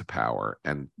got into power,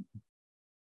 and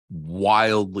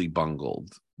wildly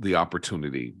bungled the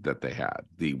opportunity that they had.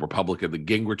 The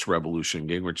Gingrich revolution.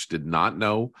 Gingrich did not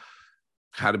know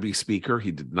how to be speaker.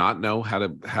 He did not know how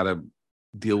to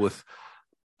deal with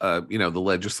the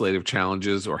legislative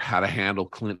challenges or how to handle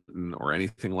Clinton or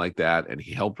anything like that. And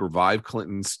he helped revive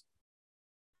Clinton's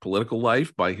political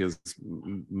life by his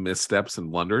missteps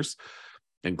and blunders.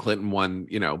 And Clinton won,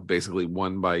 basically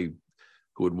had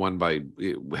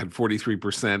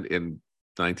 43% in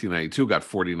 1992, got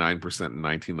 49% in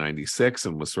 1996,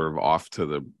 and was sort of off to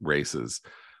the races.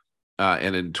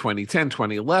 And in 2010,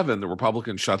 2011, the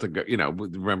Republicans shut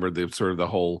remember the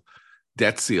whole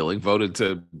debt ceiling, voted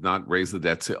to not raise the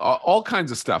debt ceiling, all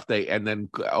kinds of stuff. And then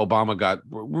Obama got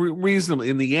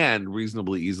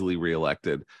reasonably easily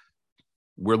reelected.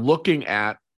 We're looking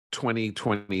at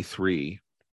 2023,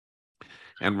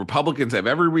 and Republicans have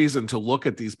every reason to look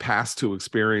at these past two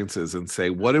experiences and say,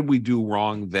 what did we do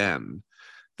wrong then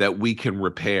that we can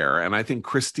repair? And I think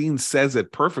Christine says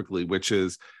it perfectly, which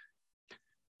is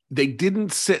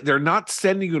they're not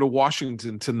sending you to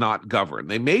Washington to not govern.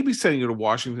 They may be sending you to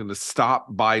Washington to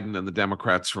stop Biden and the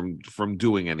Democrats from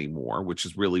doing any more, which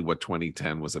is really what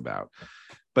 2010 was about.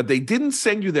 But they didn't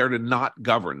send you there to not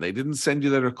govern. They didn't send you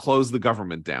there to close the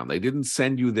government down. They didn't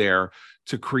send you there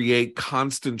to create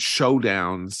constant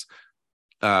showdowns.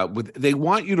 They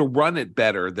want you to run it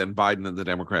better than Biden and the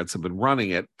Democrats have been running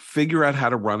it. Figure out how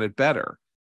to run it better.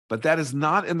 But that is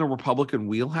not in the Republican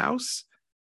wheelhouse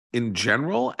in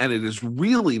general, and it is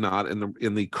really not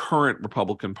in the current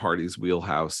Republican Party's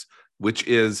wheelhouse, which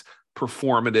is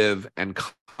performative and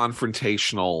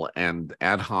confrontational and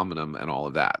ad hominem and all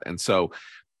of that. And so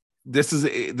this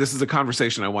is a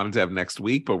conversation I wanted to have next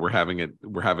week, but we're having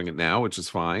it now, which is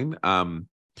fine.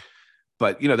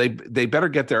 But they better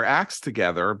get their acts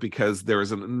together, because there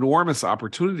is an enormous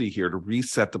opportunity here to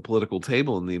reset the political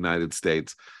table in the United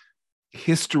States.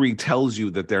 History tells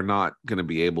you that they're not going to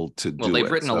be able to do it. Well,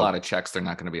 they've written a lot of checks they're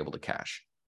not going to be able to cash.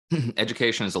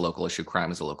 Education is a local issue.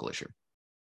 Crime is a local issue.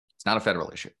 It's not a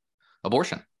federal issue.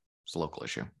 Abortion is a local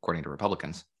issue, according to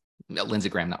Republicans, Lindsey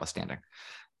Graham notwithstanding.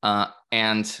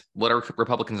 And what are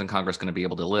Republicans in Congress going to be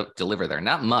able to deliver there?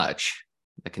 Not much.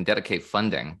 They can dedicate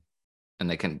funding, and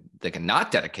they can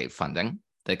not dedicate funding.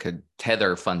 They could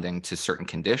tether funding to certain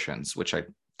conditions, which I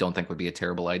don't think would be a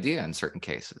terrible idea in certain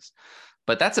cases.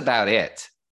 But that's about it.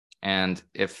 And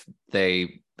if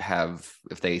they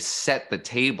set the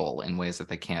table in ways that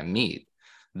they can't meet,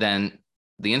 then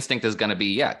the instinct is going to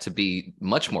be, to be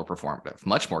much more performative,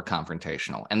 much more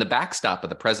confrontational. And the backstop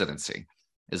of the presidency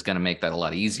is going to make that a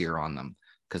lot easier on them,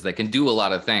 because they can do a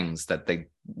lot of things that they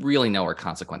really know are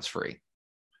consequence free.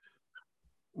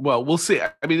 Well, we'll see.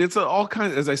 I mean, it's all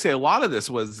kinds, as I say, a lot of this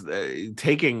was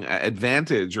taking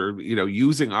advantage or,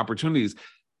 using opportunities.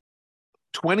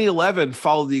 2011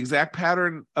 followed the exact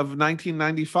pattern of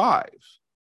 1995.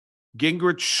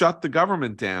 Gingrich shut the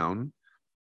government down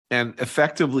and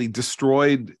effectively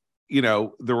destroyed,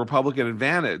 the Republican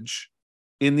advantage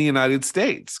in the United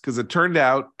States. Because it turned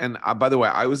out, and by the way,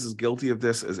 I was as guilty of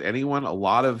this as anyone. A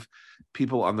lot of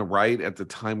people on the right at the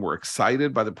time were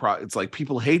excited by it's like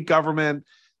people hate government.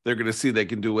 They're going to see they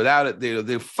can do without it.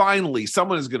 They finally,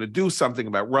 someone is going to do something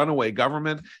about runaway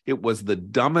government. It was the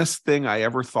dumbest thing I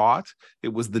ever thought.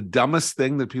 It was the dumbest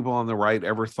thing that people on the right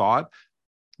ever thought.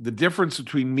 The difference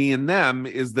between me and them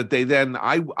is that they then,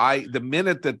 the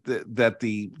minute that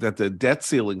the debt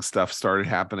ceiling stuff started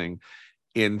happening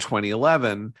in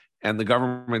 2011, and the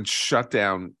government shut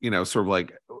down, sort of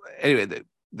like, anyway,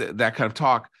 that kind of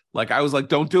talk. Like, I was like,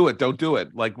 don't do it.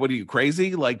 Like, what are you,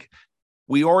 crazy? Like,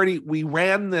 we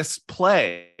ran this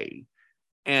play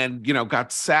and,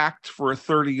 got sacked for a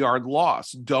 30-yard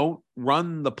loss. Don't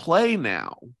run the play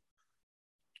now.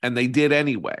 And they did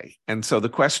anyway. And so the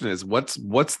question is, what's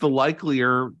the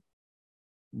likelier,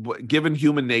 given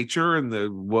human nature and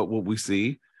what we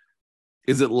see,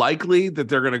 is it likely that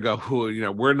they're going to go,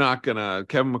 we're not going to,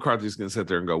 Kevin McCarthy's going to sit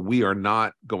there and go, we are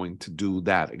not going to do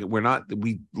that.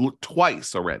 We looked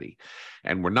twice already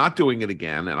and we're not doing it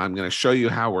again. And I'm going to show you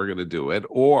how we're going to do it.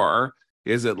 Or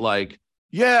is it like,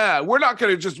 yeah, we're not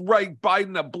going to just write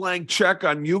Biden a blank check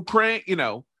on Ukraine,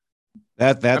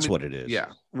 That's what it is. Yeah,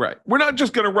 right. We're not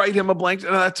just going to write him a blank.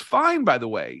 And that's fine, by the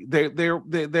way. They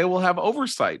will have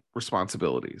oversight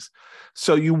responsibilities.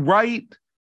 So you write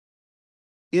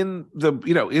in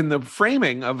the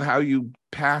framing of how you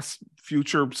pass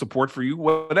future support for you,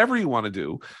 whatever you want to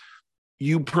do,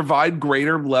 you provide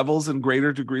greater levels and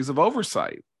greater degrees of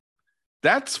oversight.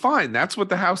 That's fine. That's what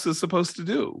the House is supposed to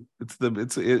do.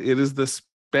 It is the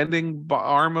spending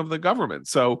arm of the government.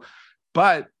 So,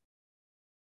 but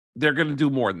they're going to do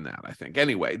more than that, I think.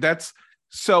 Anyway, but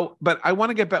I want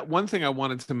to get back. One thing I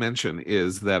wanted to mention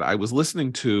is that I was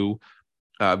listening to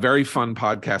a very fun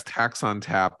podcast, Hacks on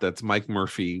Tap. That's Mike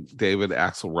Murphy, David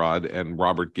Axelrod, and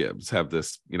Robert Gibbs have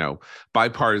this,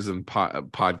 bipartisan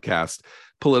podcast,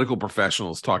 political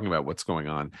professionals talking about what's going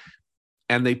on.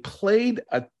 And they played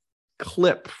a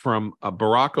clip from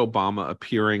Barack Obama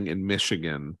appearing in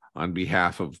Michigan on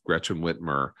behalf of Gretchen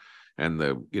Whitmer and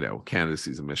the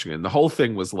candidacies in Michigan. The whole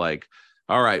thing was like,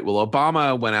 all right, well,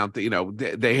 Obama went out,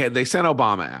 they sent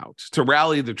Obama out to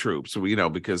rally the troops,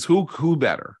 because who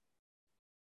better?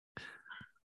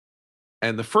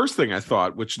 And the first thing I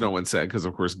thought, which no one said, because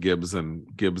of course Gibbs and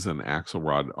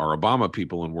Axelrod are Obama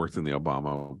people and worked in the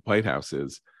Obama White House,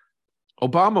 is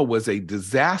Obama was a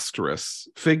disastrous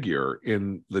figure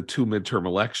in the two midterm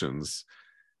elections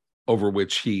over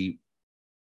which he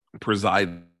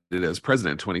presided as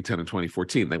president, 2010 and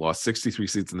 2014. They lost 63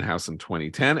 seats in the House in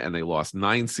 2010, and they lost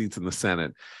 9 seats in the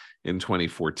Senate in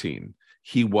 2014.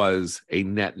 He was a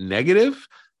net negative.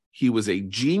 He was a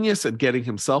genius at getting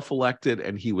himself elected,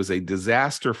 and he was a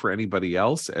disaster for anybody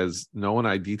else, as Noah and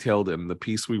I detailed in the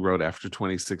piece we wrote after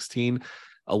 2016.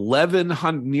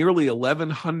 Nearly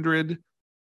 1,100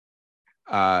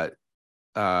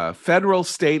 federal,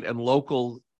 state, and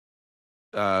local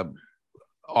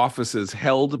offices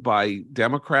held by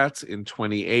Democrats in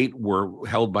 2028 were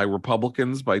held by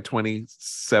Republicans by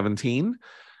 2017.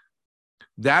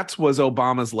 That was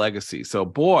Obama's legacy. So,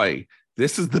 boy,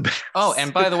 this is the best. Oh,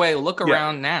 and by the way, look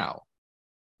around now.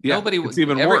 Yeah, nobody it's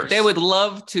even worse. They would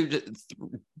love to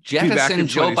jettison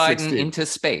Joe Biden into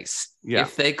space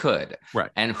if they could. Right.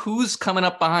 And who's coming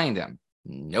up behind him?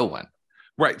 No one.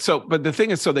 Right. So, but the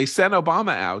thing is, so they sent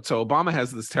Obama out. So Obama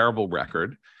has this terrible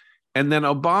record. And then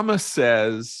Obama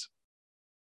says,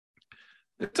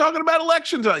 they're talking about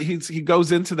elections. He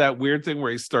goes into that weird thing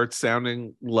where he starts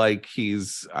sounding like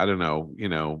he's, I don't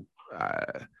know,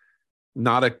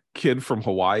 not a kid from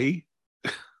Hawaii,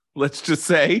 let's just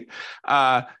say,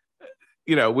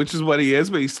 which is what he is.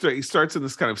 But he starts in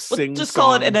this kind of sing. Just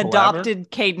call it an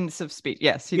adopted cadence of speech.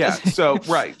 Yes. So,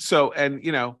 right. So, and,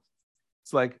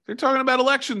 it's like they're talking about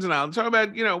elections now. They're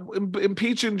talking about,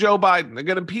 impeaching Joe Biden. They're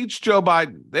going to impeach Joe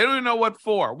Biden. They don't even know what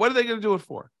for. What are they going to do it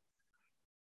for?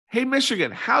 Hey,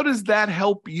 Michigan, how does that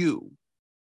help you?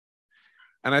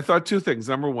 And I thought two things.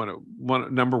 Number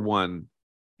one,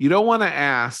 you don't want to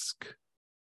ask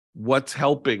what's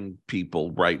helping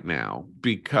people right now,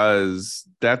 because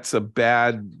that's a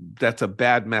bad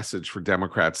message for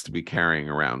Democrats to be carrying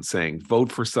around, saying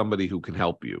vote for somebody who can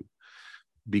help you,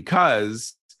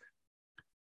 because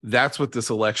that's what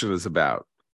this election is about.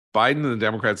 Biden and the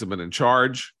Democrats have been in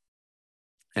charge,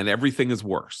 and everything is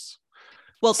worse.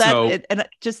 Well, and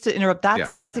just to interrupt,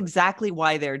 that's exactly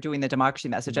why they're doing the democracy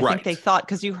message. I think they thought,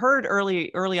 because you heard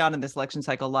early on in this election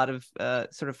cycle, a lot of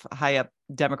sort of high up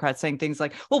Democrats saying things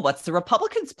like, well, what's the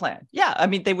Republicans' plan? Yeah, I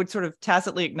mean, they would sort of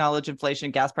tacitly acknowledge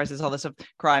inflation, gas prices, all this stuff,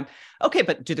 crime. Okay,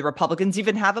 but do the Republicans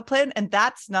even have a plan? And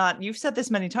that's not, you've said this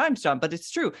many times, John, but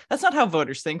it's true. That's not how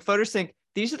voters think. Voters think,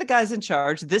 these are the guys in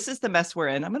charge. This is the mess we're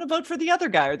in. I'm going to vote for the other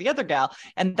guy or the other gal.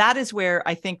 And that is where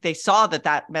I think they saw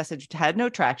that message had no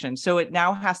traction. So it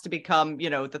now has to become,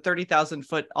 the 30,000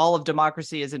 foot, all of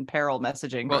democracy is in peril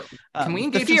messaging. Well, can we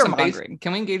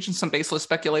engage in some baseless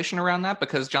speculation around that?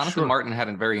 Because Jonathan Martin had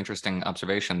a very interesting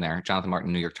observation there. Jonathan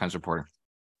Martin, New York Times reporter,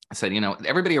 said,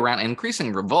 everybody around,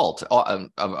 increasing revolt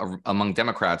among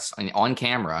Democrats on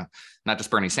camera, not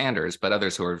just Bernie Sanders, but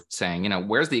others who are saying,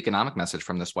 where's the economic message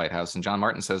from this White House? And John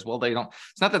Martin says, well,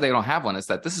 it's not that they don't have one. It's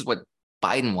that this is what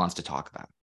Biden wants to talk about.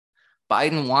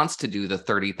 Biden wants to do the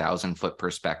 30,000 foot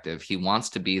perspective. He wants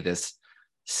to be this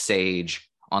sage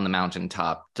on the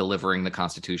mountaintop, delivering the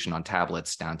Constitution on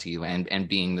tablets down to you and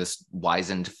being this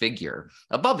wizened figure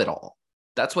above it all.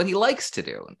 that's what he likes to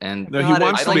do. And no, he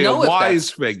wants to be a wise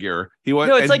figure. He wants.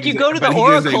 No, it's like you go to the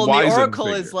Oracle, and the Oracle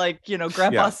is like,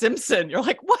 Grandpa Simpson. You're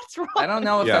like, what's wrong? I don't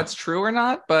know if that's true or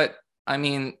not, but I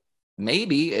mean,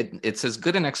 maybe it's as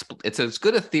good it's as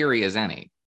good a theory as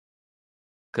any.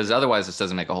 Because otherwise, this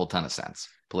doesn't make a whole ton of sense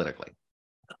politically.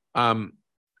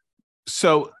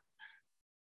 So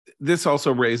this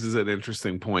also raises an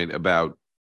interesting point about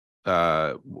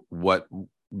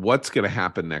what's going to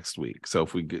happen next week. So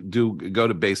if we do go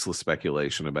to baseless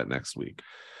speculation about next week,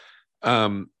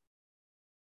 there's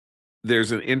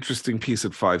an interesting piece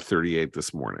at 5:38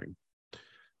 this morning.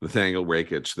 Nathaniel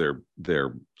Rakich,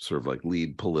 their sort of like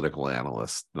lead political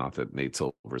analyst, not that Nate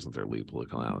Silver isn't their lead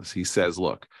political analyst. He says,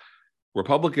 look,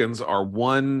 Republicans are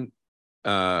one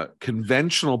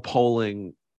conventional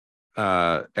polling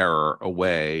error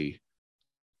away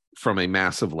from a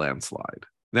massive landslide.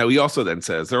 Now, he also then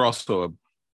says they're also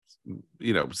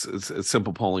a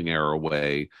simple polling error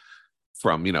away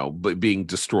from, being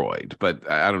destroyed.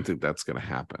 But I don't think that's going to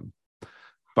happen.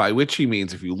 By which he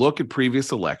means if you look at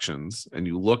previous elections and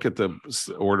you look at the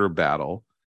order of battle,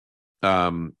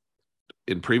 in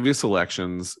previous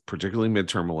elections, particularly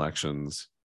midterm elections,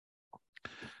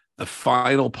 the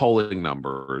final polling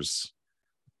numbers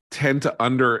tend to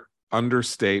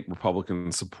understate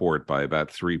Republican support by about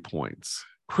 3 points,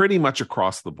 pretty much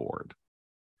across the board.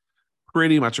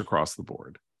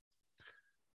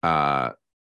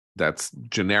 That's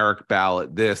generic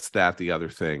ballot, this, that, the other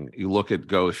thing.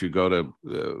 If you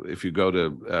go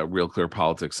to Real Clear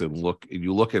Politics and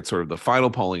you look at sort of the final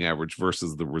polling average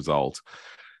versus the result,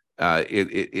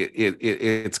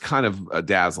 it's kind of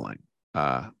dazzling.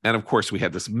 And of course, we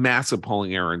had this massive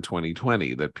polling error in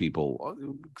 2020 that people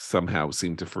somehow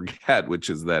seem to forget, which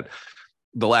is that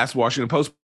the last Washington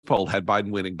Post poll had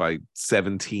Biden winning by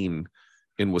 17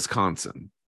 in Wisconsin,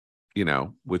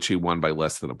 which he won by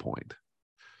less than a point.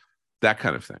 That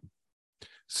kind of thing.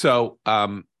 So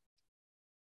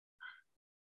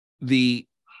the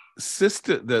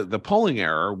system, the polling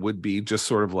error would be just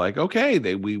sort of like, okay,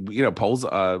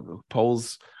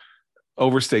 polls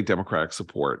overstate Democratic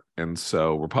support, and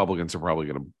so Republicans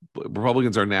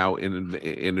are now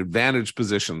in advantaged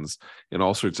positions in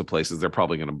all sorts of places. They're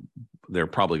probably going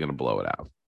to blow it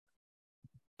out.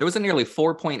 There was a nearly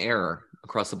 4-point error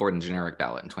across the board in generic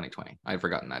ballot in 2020. I'd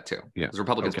forgotten that too. Yeah, because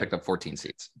Republicans picked up 14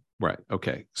 seats. Right.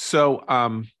 Okay.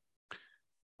 So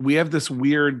we have this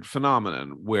weird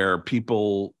phenomenon where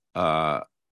people there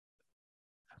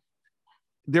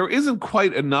isn't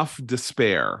quite enough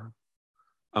despair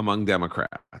among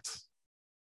Democrats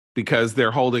because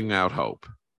they're holding out hope,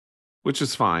 which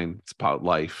is fine. It's about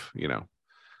life,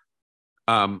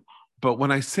 But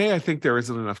when I say I think there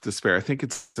isn't enough despair, I think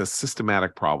it's a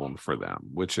systematic problem for them,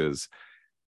 which is,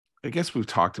 I guess we've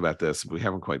talked about this, but we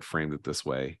haven't quite framed it this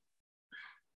way.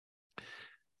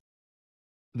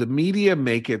 The media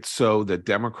make it so that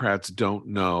Democrats don't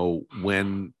know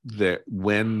when the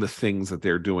things that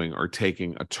they're doing are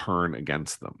taking a turn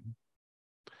against them,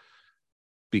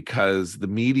 because the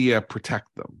media protect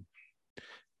them.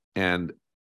 And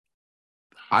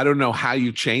I don't know how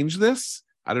you change this.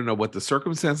 I don't know what the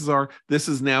circumstances are. This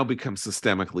has now become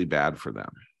systemically bad for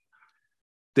them.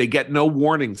 They get no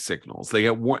warning signals. They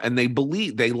get and they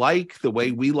like the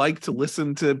way we like to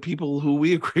listen to people who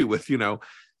we agree with.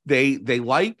 They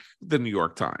like the New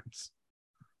York Times.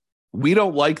 We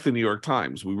don't like the New York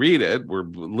Times. We read it. We're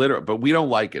literate, but we don't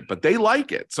like it. But they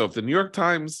like it. So if the New York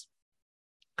Times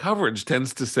coverage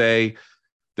tends to say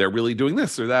they're really doing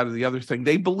this or that or the other thing,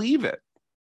 they believe it.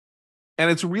 And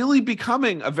it's really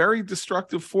becoming a very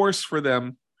destructive force for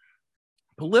them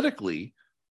politically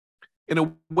in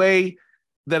a way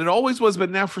that it always was, but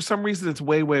now for some reason it's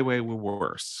way, way, way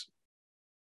worse.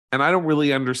 And I don't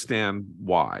really understand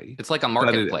why. It's like a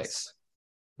marketplace.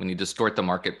 When you distort the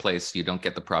marketplace, you don't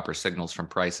get the proper signals from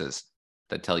prices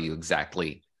that tell you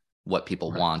exactly what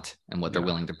people want and what they're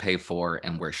willing to pay for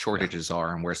and where shortages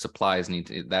are and where supplies need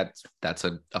to. That's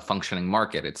a functioning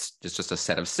market. It's just a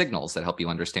set of signals that help you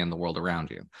understand the world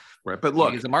around you. Right. But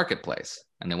look, it's a marketplace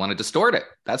and they want to distort it.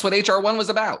 That's what HR 1 was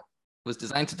about. It was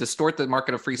designed to distort the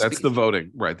market of free speech. That's the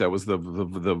voting, right? That was the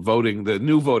voting, the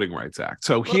new Voting Rights Act.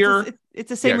 So it's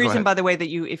the same reason, by the way, that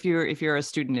if you're a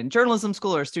student in journalism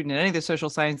school or a student in any of the social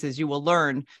sciences, you will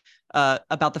learn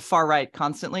about the far right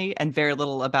constantly and very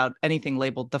little about anything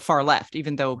labeled the far left,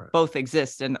 even though both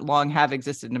exist and long have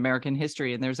existed in American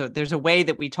history. And there's a way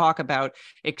that we talk about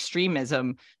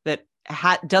extremism that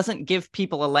doesn't give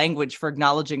people a language for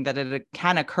acknowledging that it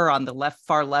can occur on the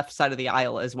far left side of the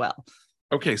aisle as well.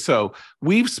 Okay, so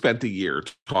we've spent a year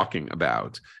talking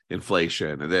about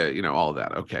inflation and all of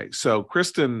that. Okay, so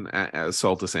Kristen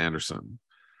Soltis Anderson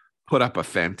put up a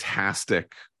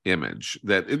fantastic image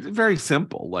that it's very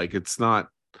simple. Like it's not,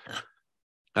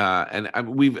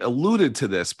 we've alluded to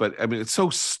this, but I mean, it's so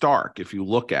stark. If you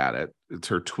look at it, it's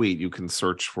her tweet. You can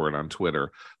search for it on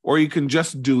Twitter, or you can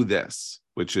just do this,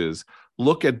 which is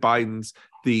look at Biden's,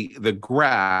 the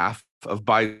graph of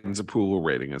Biden's approval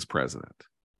rating as president.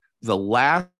 The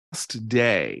last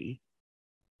day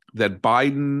that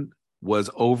Biden was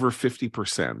over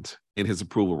 50% in his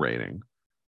approval rating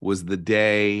was the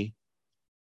day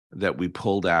that we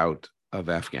pulled out of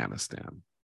Afghanistan.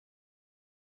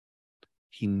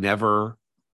 He never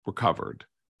recovered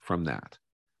from that.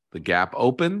 The gap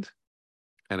opened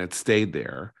and it stayed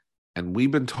there. And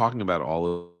we've been talking about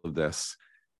all of this,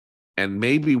 and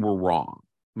maybe we're wrong.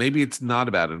 Maybe it's not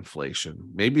about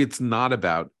inflation. Maybe it's not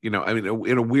about, in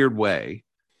a weird way.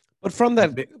 But from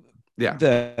that, yeah,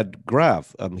 that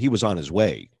graph, he was on his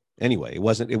way anyway. It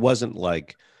wasn't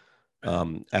like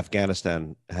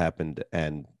Afghanistan happened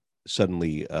and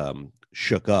suddenly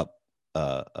shook up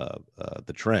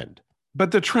the trend.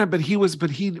 But he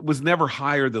was never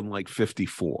higher than like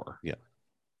 54. Yeah.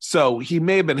 So he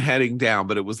may have been heading down,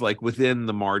 but it was like within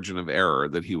the margin of error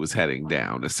that he was heading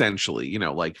down, essentially,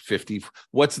 like 50.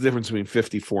 What's the difference between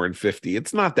 54 and 50?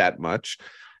 It's not that much.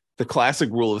 The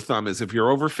classic rule of thumb is if you're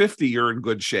over 50, you're in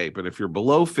good shape. And if you're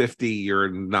below 50, you're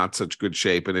in not such good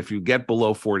shape. And if you get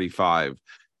below 45,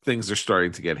 things are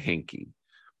starting to get hinky.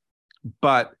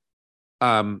 But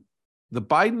the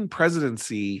Biden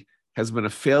presidency has been a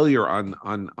failure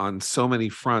on so many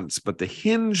fronts. But the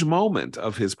hinge moment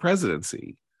of his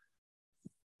presidency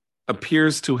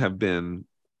appears to have been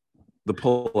the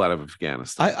pull out of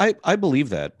Afghanistan. I believe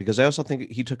that, because I also think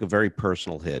he took a very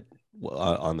personal hit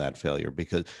on that failure,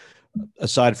 because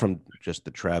aside from just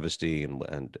the travesty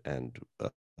and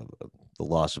the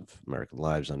loss of American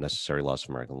lives, unnecessary loss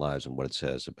of American lives, and what it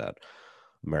says about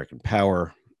American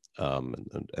power,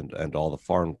 and all the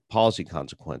foreign policy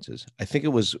consequences, I think it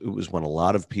was when a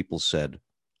lot of people said,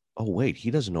 "Oh wait,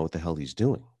 he doesn't know what the hell he's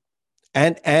doing,"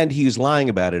 and he's lying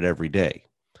about it every day.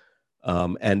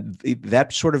 That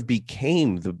sort of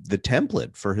became the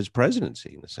template for his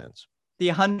presidency, in a sense. The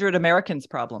 100 Americans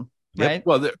problem, right? Yep.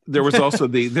 Well, there was also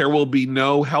there will be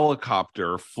no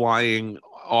helicopter flying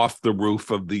off the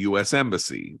roof of the U.S.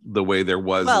 Embassy the way there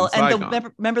was in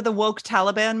Saigon. Remember the woke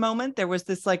Taliban moment? There was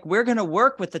this like, we're going to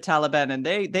work with the Taliban, and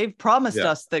they've promised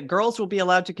us that girls will be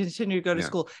allowed to continue to go to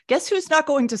school. Guess who's not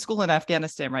going to school in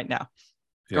Afghanistan right now?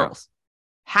 Girls.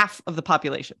 Half of the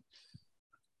population.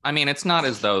 I mean, it's not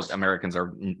as though Americans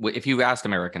are, if you asked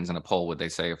Americans in a poll, would they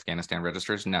say Afghanistan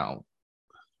registers? No.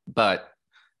 But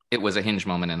it was a hinge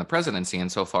moment in the presidency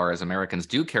insofar as Americans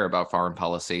do care about foreign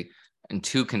policy in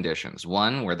two conditions.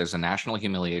 One, where there's a national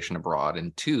humiliation abroad,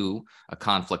 and two, a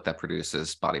conflict that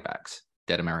produces body bags,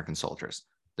 dead American soldiers.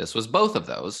 This was both of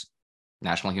those,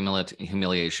 national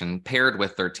humiliation paired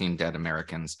with 13 dead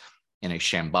Americans in a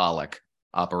shambolic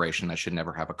operation that should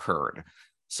never have occurred.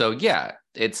 So yeah,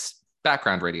 it's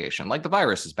background radiation, like the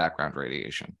virus is background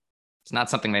radiation. It's not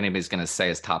something that anybody's going to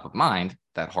say is top of mind,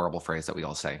 that horrible phrase that we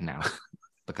all say now,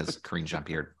 because Karine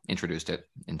Jean-Pierre introduced it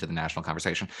into the national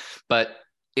conversation. But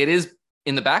it is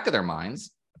in the back of their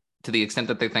minds, to the extent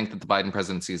that they think that the Biden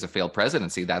presidency is a failed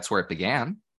presidency. That's where it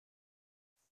began.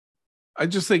 I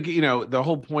just think, the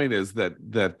whole point is that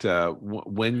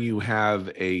when you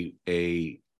have a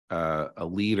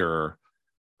leader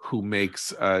who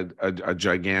makes a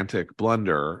gigantic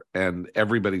blunder and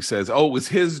everybody says, oh, it was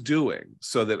his doing,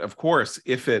 so that, of course,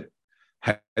 if it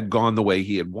had gone the way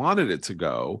he had wanted it to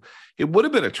go, it would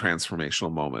have been a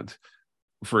transformational moment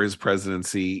for his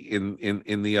presidency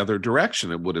in the other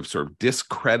direction. It would have sort of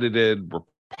discredited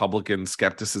Republican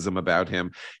skepticism about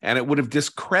him, and it would have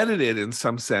discredited, in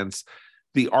some sense,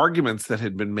 the arguments that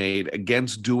had been made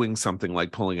against doing something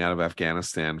like pulling out of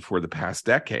Afghanistan for the past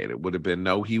decade. It would have been,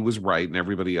 no, he was right and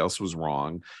everybody else was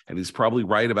wrong. And he's probably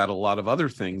right about a lot of other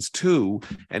things too.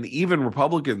 And even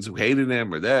Republicans who hated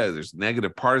him, or there's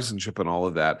negative partisanship and all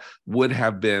of that, would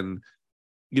have been,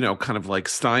 kind of like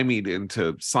stymied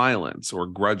into silence or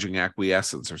grudging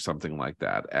acquiescence or something like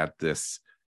that at this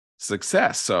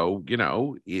success. So,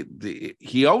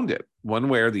 he owned it one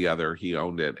way or the other. He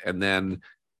owned it. And then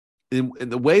in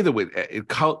the way that it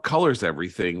colors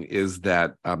everything is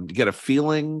that you get a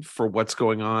feeling for what's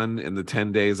going on in the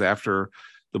 10 days after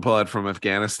the pullout from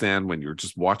Afghanistan, when you're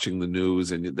just watching the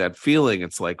news, and that feeling,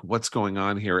 it's like, what's going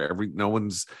on here?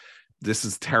 This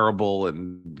is terrible.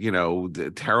 And,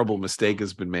 the terrible mistake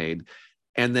has been made.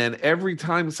 And then every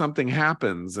time something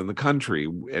happens in the country,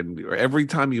 and every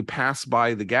time you pass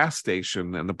by the gas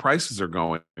station and the prices are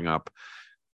going up,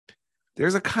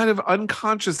 there's a kind of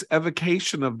unconscious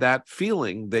evocation of that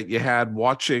feeling that you had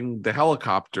watching the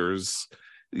helicopters,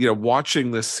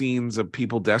 watching the scenes of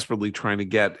people desperately trying to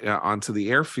get onto the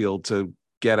airfield to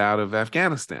get out of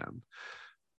Afghanistan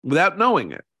without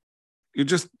knowing it. You're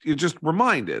just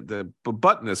reminded the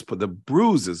button is put, the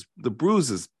bruise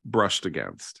is brushed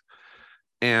against.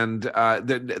 And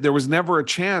there was never a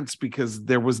chance, because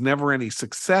there was never any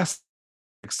success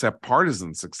except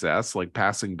partisan success, like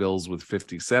passing bills with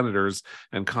 50 senators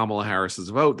and Kamala Harris's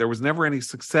vote. There was never any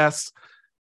success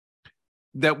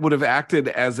that would have acted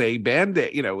as a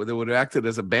band-aid, that would have acted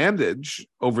as a bandage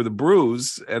over the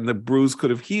bruise, and the bruise could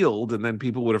have healed, and then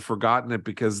people would have forgotten it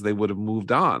because they would have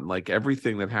moved on. Like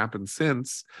everything that happened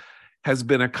since has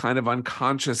been a kind of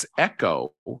unconscious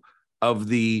echo of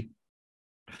he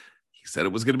said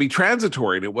it was going to be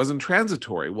transitory, and it wasn't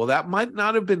transitory. Well, that might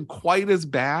not have been quite as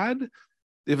bad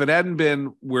if it hadn't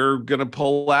been, we're going to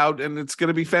pull out and it's going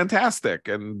to be fantastic.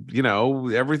 And,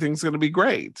 everything's going to be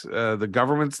great. The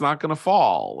government's not going to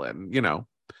fall. And,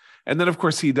 and then of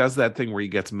course he does that thing where he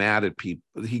gets mad at people.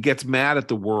 He gets mad at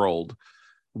the world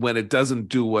when it doesn't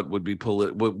do what would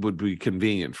be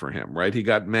convenient for him. Right. He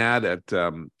got mad at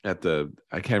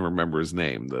I can't remember his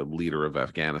name, the leader of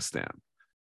Afghanistan,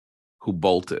 who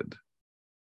bolted.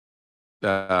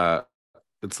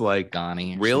 It's like,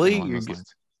 Ghani, really?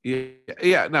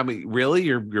 Yeah. No, I mean, really,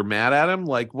 you're mad at him?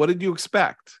 Like, what did you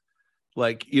expect?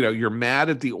 Like, you're mad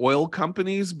at the oil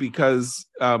companies because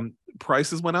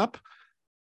prices went up.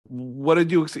 What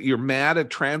did you expect? You're mad at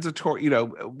transitory.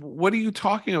 What are you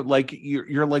talking about? Like,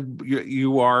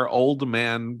 you are old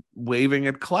man waving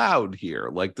at cloud here.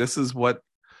 Like, this is what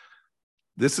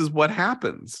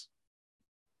happens.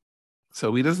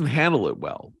 So he doesn't handle it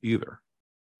well either.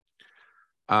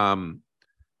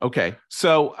 Okay,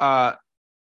 so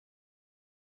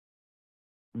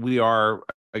we are,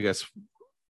 I guess,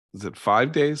 is it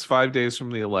 5 days? 5 days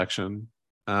from the election.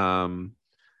 I'm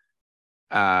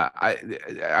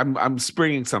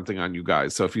springing something on you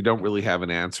guys, so if you don't really have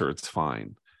an answer, it's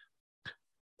fine.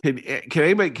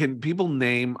 Can people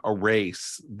name a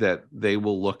race that they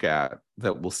will look at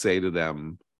that will say to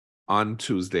them on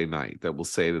Tuesday night, that will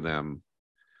say to them,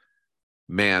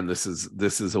 man, this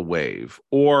is a wave,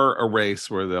 or a race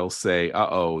where they'll say,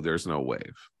 uh-oh, there's no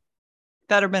wave?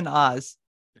 Fetterman Oz.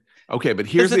 Okay, but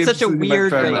here's the such a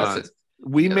weird race.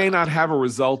 We may not have a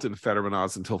result in Fetterman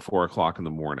Oz until 4:00 in the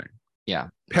morning. Yeah.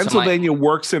 Pennsylvania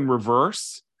works in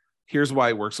reverse. Here's why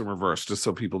it works in reverse, just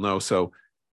so people know. So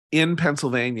in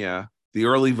Pennsylvania, the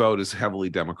early vote is heavily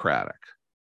Democratic.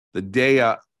 The day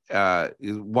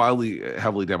is wildly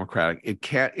heavily Democratic. It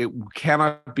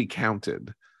cannot be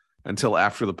counted until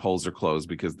after the polls are closed,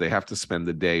 because they have to spend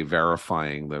the day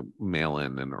verifying the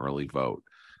mail-in and early vote.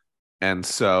 And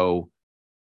so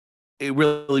it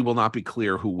really will not be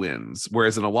clear who wins.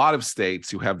 Whereas in a lot of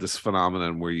states, you have this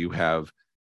phenomenon where you have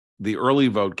the early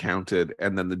vote counted,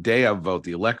 and then the day of vote,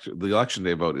 the election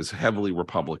day vote, is heavily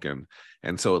Republican.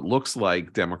 And so it looks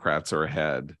like Democrats are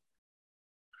ahead.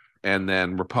 And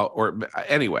then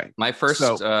anyway. My first,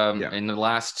 in the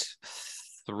last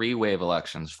 3 wave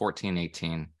elections, 14,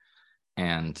 18,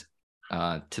 and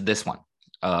to this one,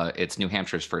 it's New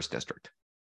Hampshire's 1st district.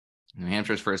 New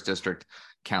Hampshire's 1st district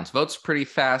counts votes pretty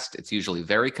fast. It's usually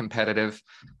very competitive.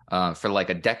 For like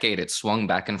a decade, it swung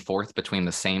back and forth between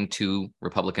the same 2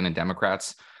 Republican and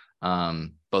Democrats,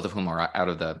 both of whom are out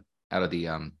of the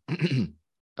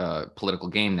political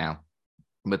game now.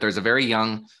 But there's a very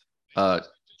young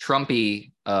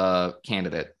Trumpy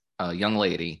candidate, a young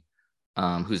lady,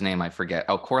 whose name I forget.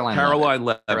 Oh, Caroline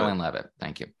Leavitt.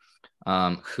 Thank you.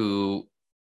 Who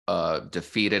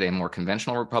defeated a more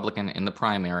conventional Republican in the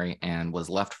primary and was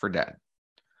left for dead.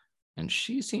 And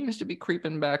she seems to be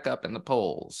creeping back up in the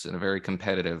polls in a very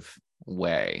competitive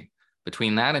way.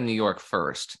 Between that and New York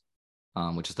 1st,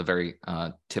 which is the very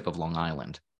tip of Long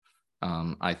Island,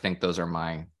 I think those are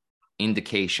my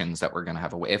indications that we're going to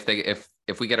have a wave.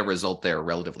 If we get a result there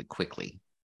relatively quickly,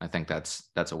 I think that's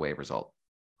a wave result.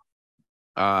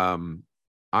 I'm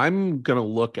going to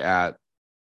look at,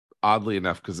 oddly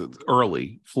enough, because it's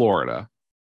early, Florida,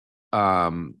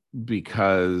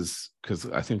 because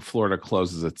I think Florida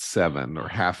closes at 7, or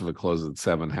half of it closes at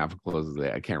 7, half it closes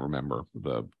at 8. I can't remember,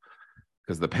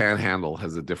 because the Panhandle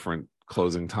has a different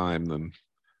closing time than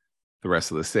the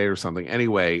rest of the state or something.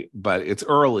 Anyway, but it's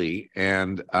early,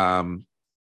 and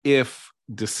if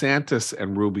DeSantis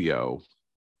and Rubio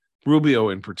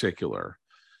in particular,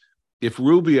 if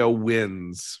Rubio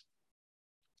wins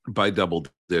by double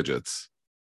digits,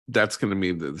 that's going to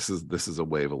mean that this is a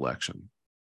wave election.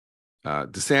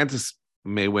 DeSantis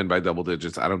may win by double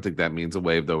digits. I don't think that means a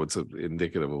wave, though it's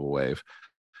indicative of a wave.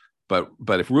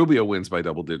 But if Rubio wins by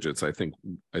double digits, I think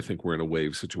we're in a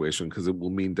wave situation, because it will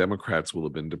mean Democrats will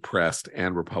have been depressed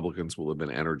and Republicans will have been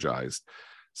energized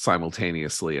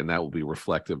simultaneously, and that will be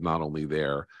reflective not only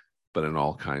there but in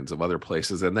all kinds of other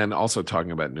places. And then also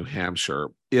talking about New Hampshire,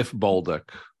 if Bolduc,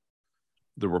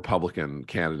 the Republican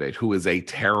candidate, who is a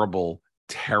terrible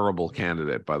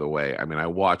candidate, by the way. I mean, I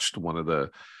watched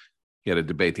he had a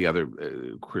debate the other,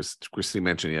 Christy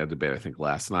mentioned he had a debate, I think,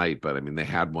 last night, but I mean, they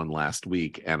had one last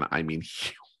week. And I mean,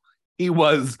 he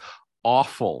was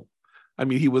awful. I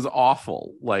mean, he was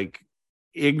awful, like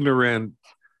ignorant,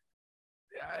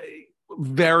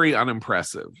 very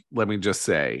unimpressive, let me just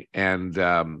say.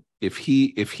 And if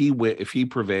he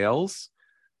prevails,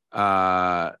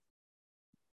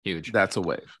 huge. That's a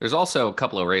wave. There's also a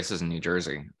couple of races in New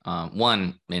Jersey.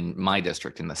 One in my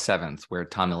district in the 7th, where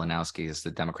Tom Malinowski is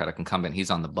the Democratic incumbent. He's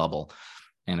on the bubble.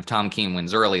 And if Tom Keene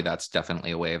wins early, that's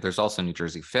definitely a wave. There's also New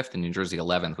Jersey 5th and New Jersey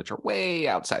 11th, which are way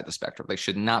outside the spectrum. They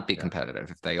should not be competitive.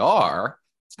 If they are,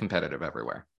 it's competitive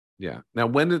everywhere. Yeah. Now,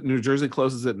 when New Jersey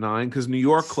closes at 9? Because New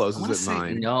York closes at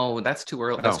 9. No, that's too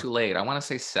early. That's too late. I want to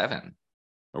say 7.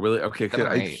 Oh, really? Okay.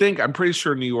 I'm pretty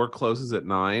sure New York closes at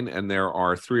 9, and there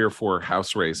are 3 or 4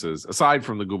 House races, aside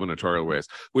from the gubernatorial race,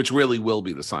 which really will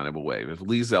be the sign of a wave. If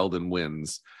Lee Zeldin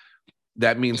wins,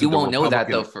 that means you won't know that,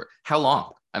 though, for how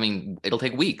long? I mean, it'll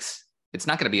take weeks. It's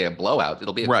not going to be a blowout.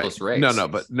 It'll be a close race.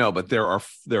 But there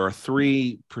are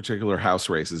 3 particular House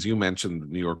races. You mentioned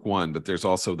New York 1, but there's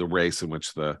also the race in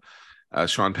which the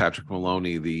Sean Patrick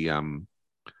Maloney, the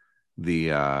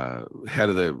head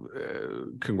of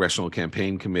the Congressional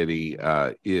Campaign Committee,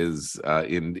 is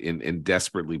in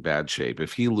desperately bad shape.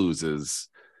 If he loses,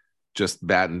 just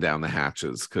batten down the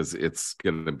hatches, because it's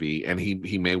going to be, and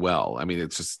he may well. I mean,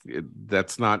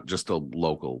 that's not just a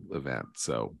local event.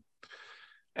 So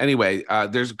anyway,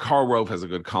 there's Karl Rove has a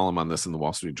good column on this in the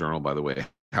Wall Street Journal, by the way,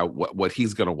 what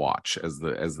he's going to watch as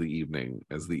the evening.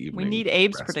 We need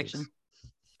Abe's prediction.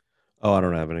 Oh, I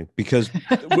don't have any, because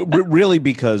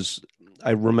because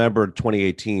I remember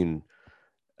 2018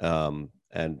 and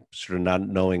sort of not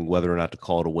knowing whether or not to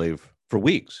call it a wave for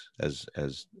weeks, as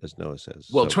Noah says.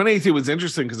 Well, 2018 was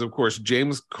interesting because, of course,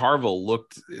 James Carville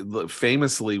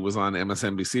famously was on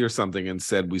MSNBC or something and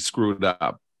said, "We screwed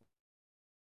up.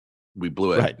 We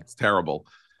blew it. Right. It's terrible."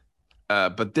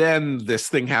 But then this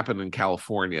thing happened in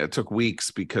California. It took weeks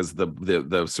because the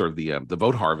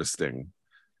vote harvesting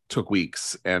took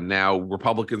weeks, and now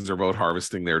Republicans are vote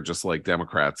harvesting there just like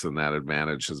Democrats, and that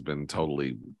advantage has been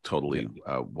totally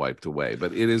wiped away.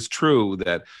 But it is true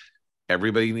that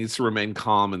everybody needs to remain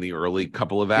calm in the early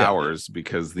couple of hours,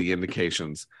 because the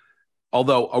indications,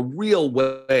 although a real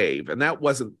wave, and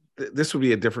this would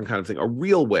be a different kind of thing, a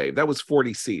real wave, that was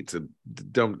 40 seats. It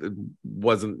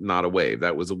wasn't not a wave,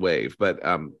 that was a wave, but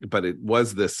it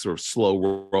was this sort of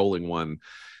slow rolling one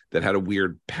that had a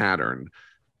weird pattern.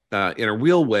 In a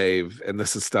real wave, and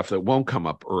this is stuff that won't come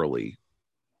up early,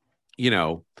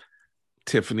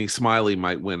 Tiffany Smiley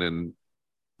might win in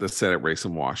the Senate race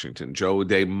in Washington. Joe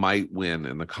O'Dea might win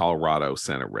in the Colorado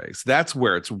Senate race. That's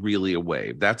where it's really a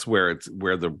wave. That's where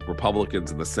the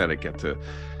Republicans in the Senate get to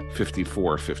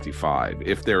 54, 55,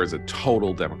 if there is a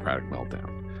total Democratic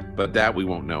meltdown. But that we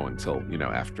won't know until,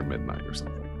 after midnight or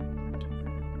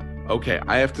something. Okay,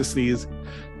 I have to sneeze.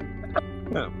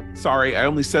 Sorry, I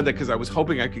only said that because I was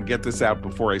hoping I could get this out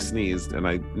before I sneezed,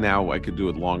 and now I could do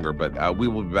it longer. But we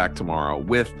will be back tomorrow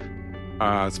with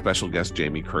special guest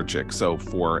Jamie Kirchick. So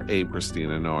for Abe,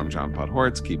 Christina, no, I'm John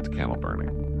Podhoretz. Keep the candle burning.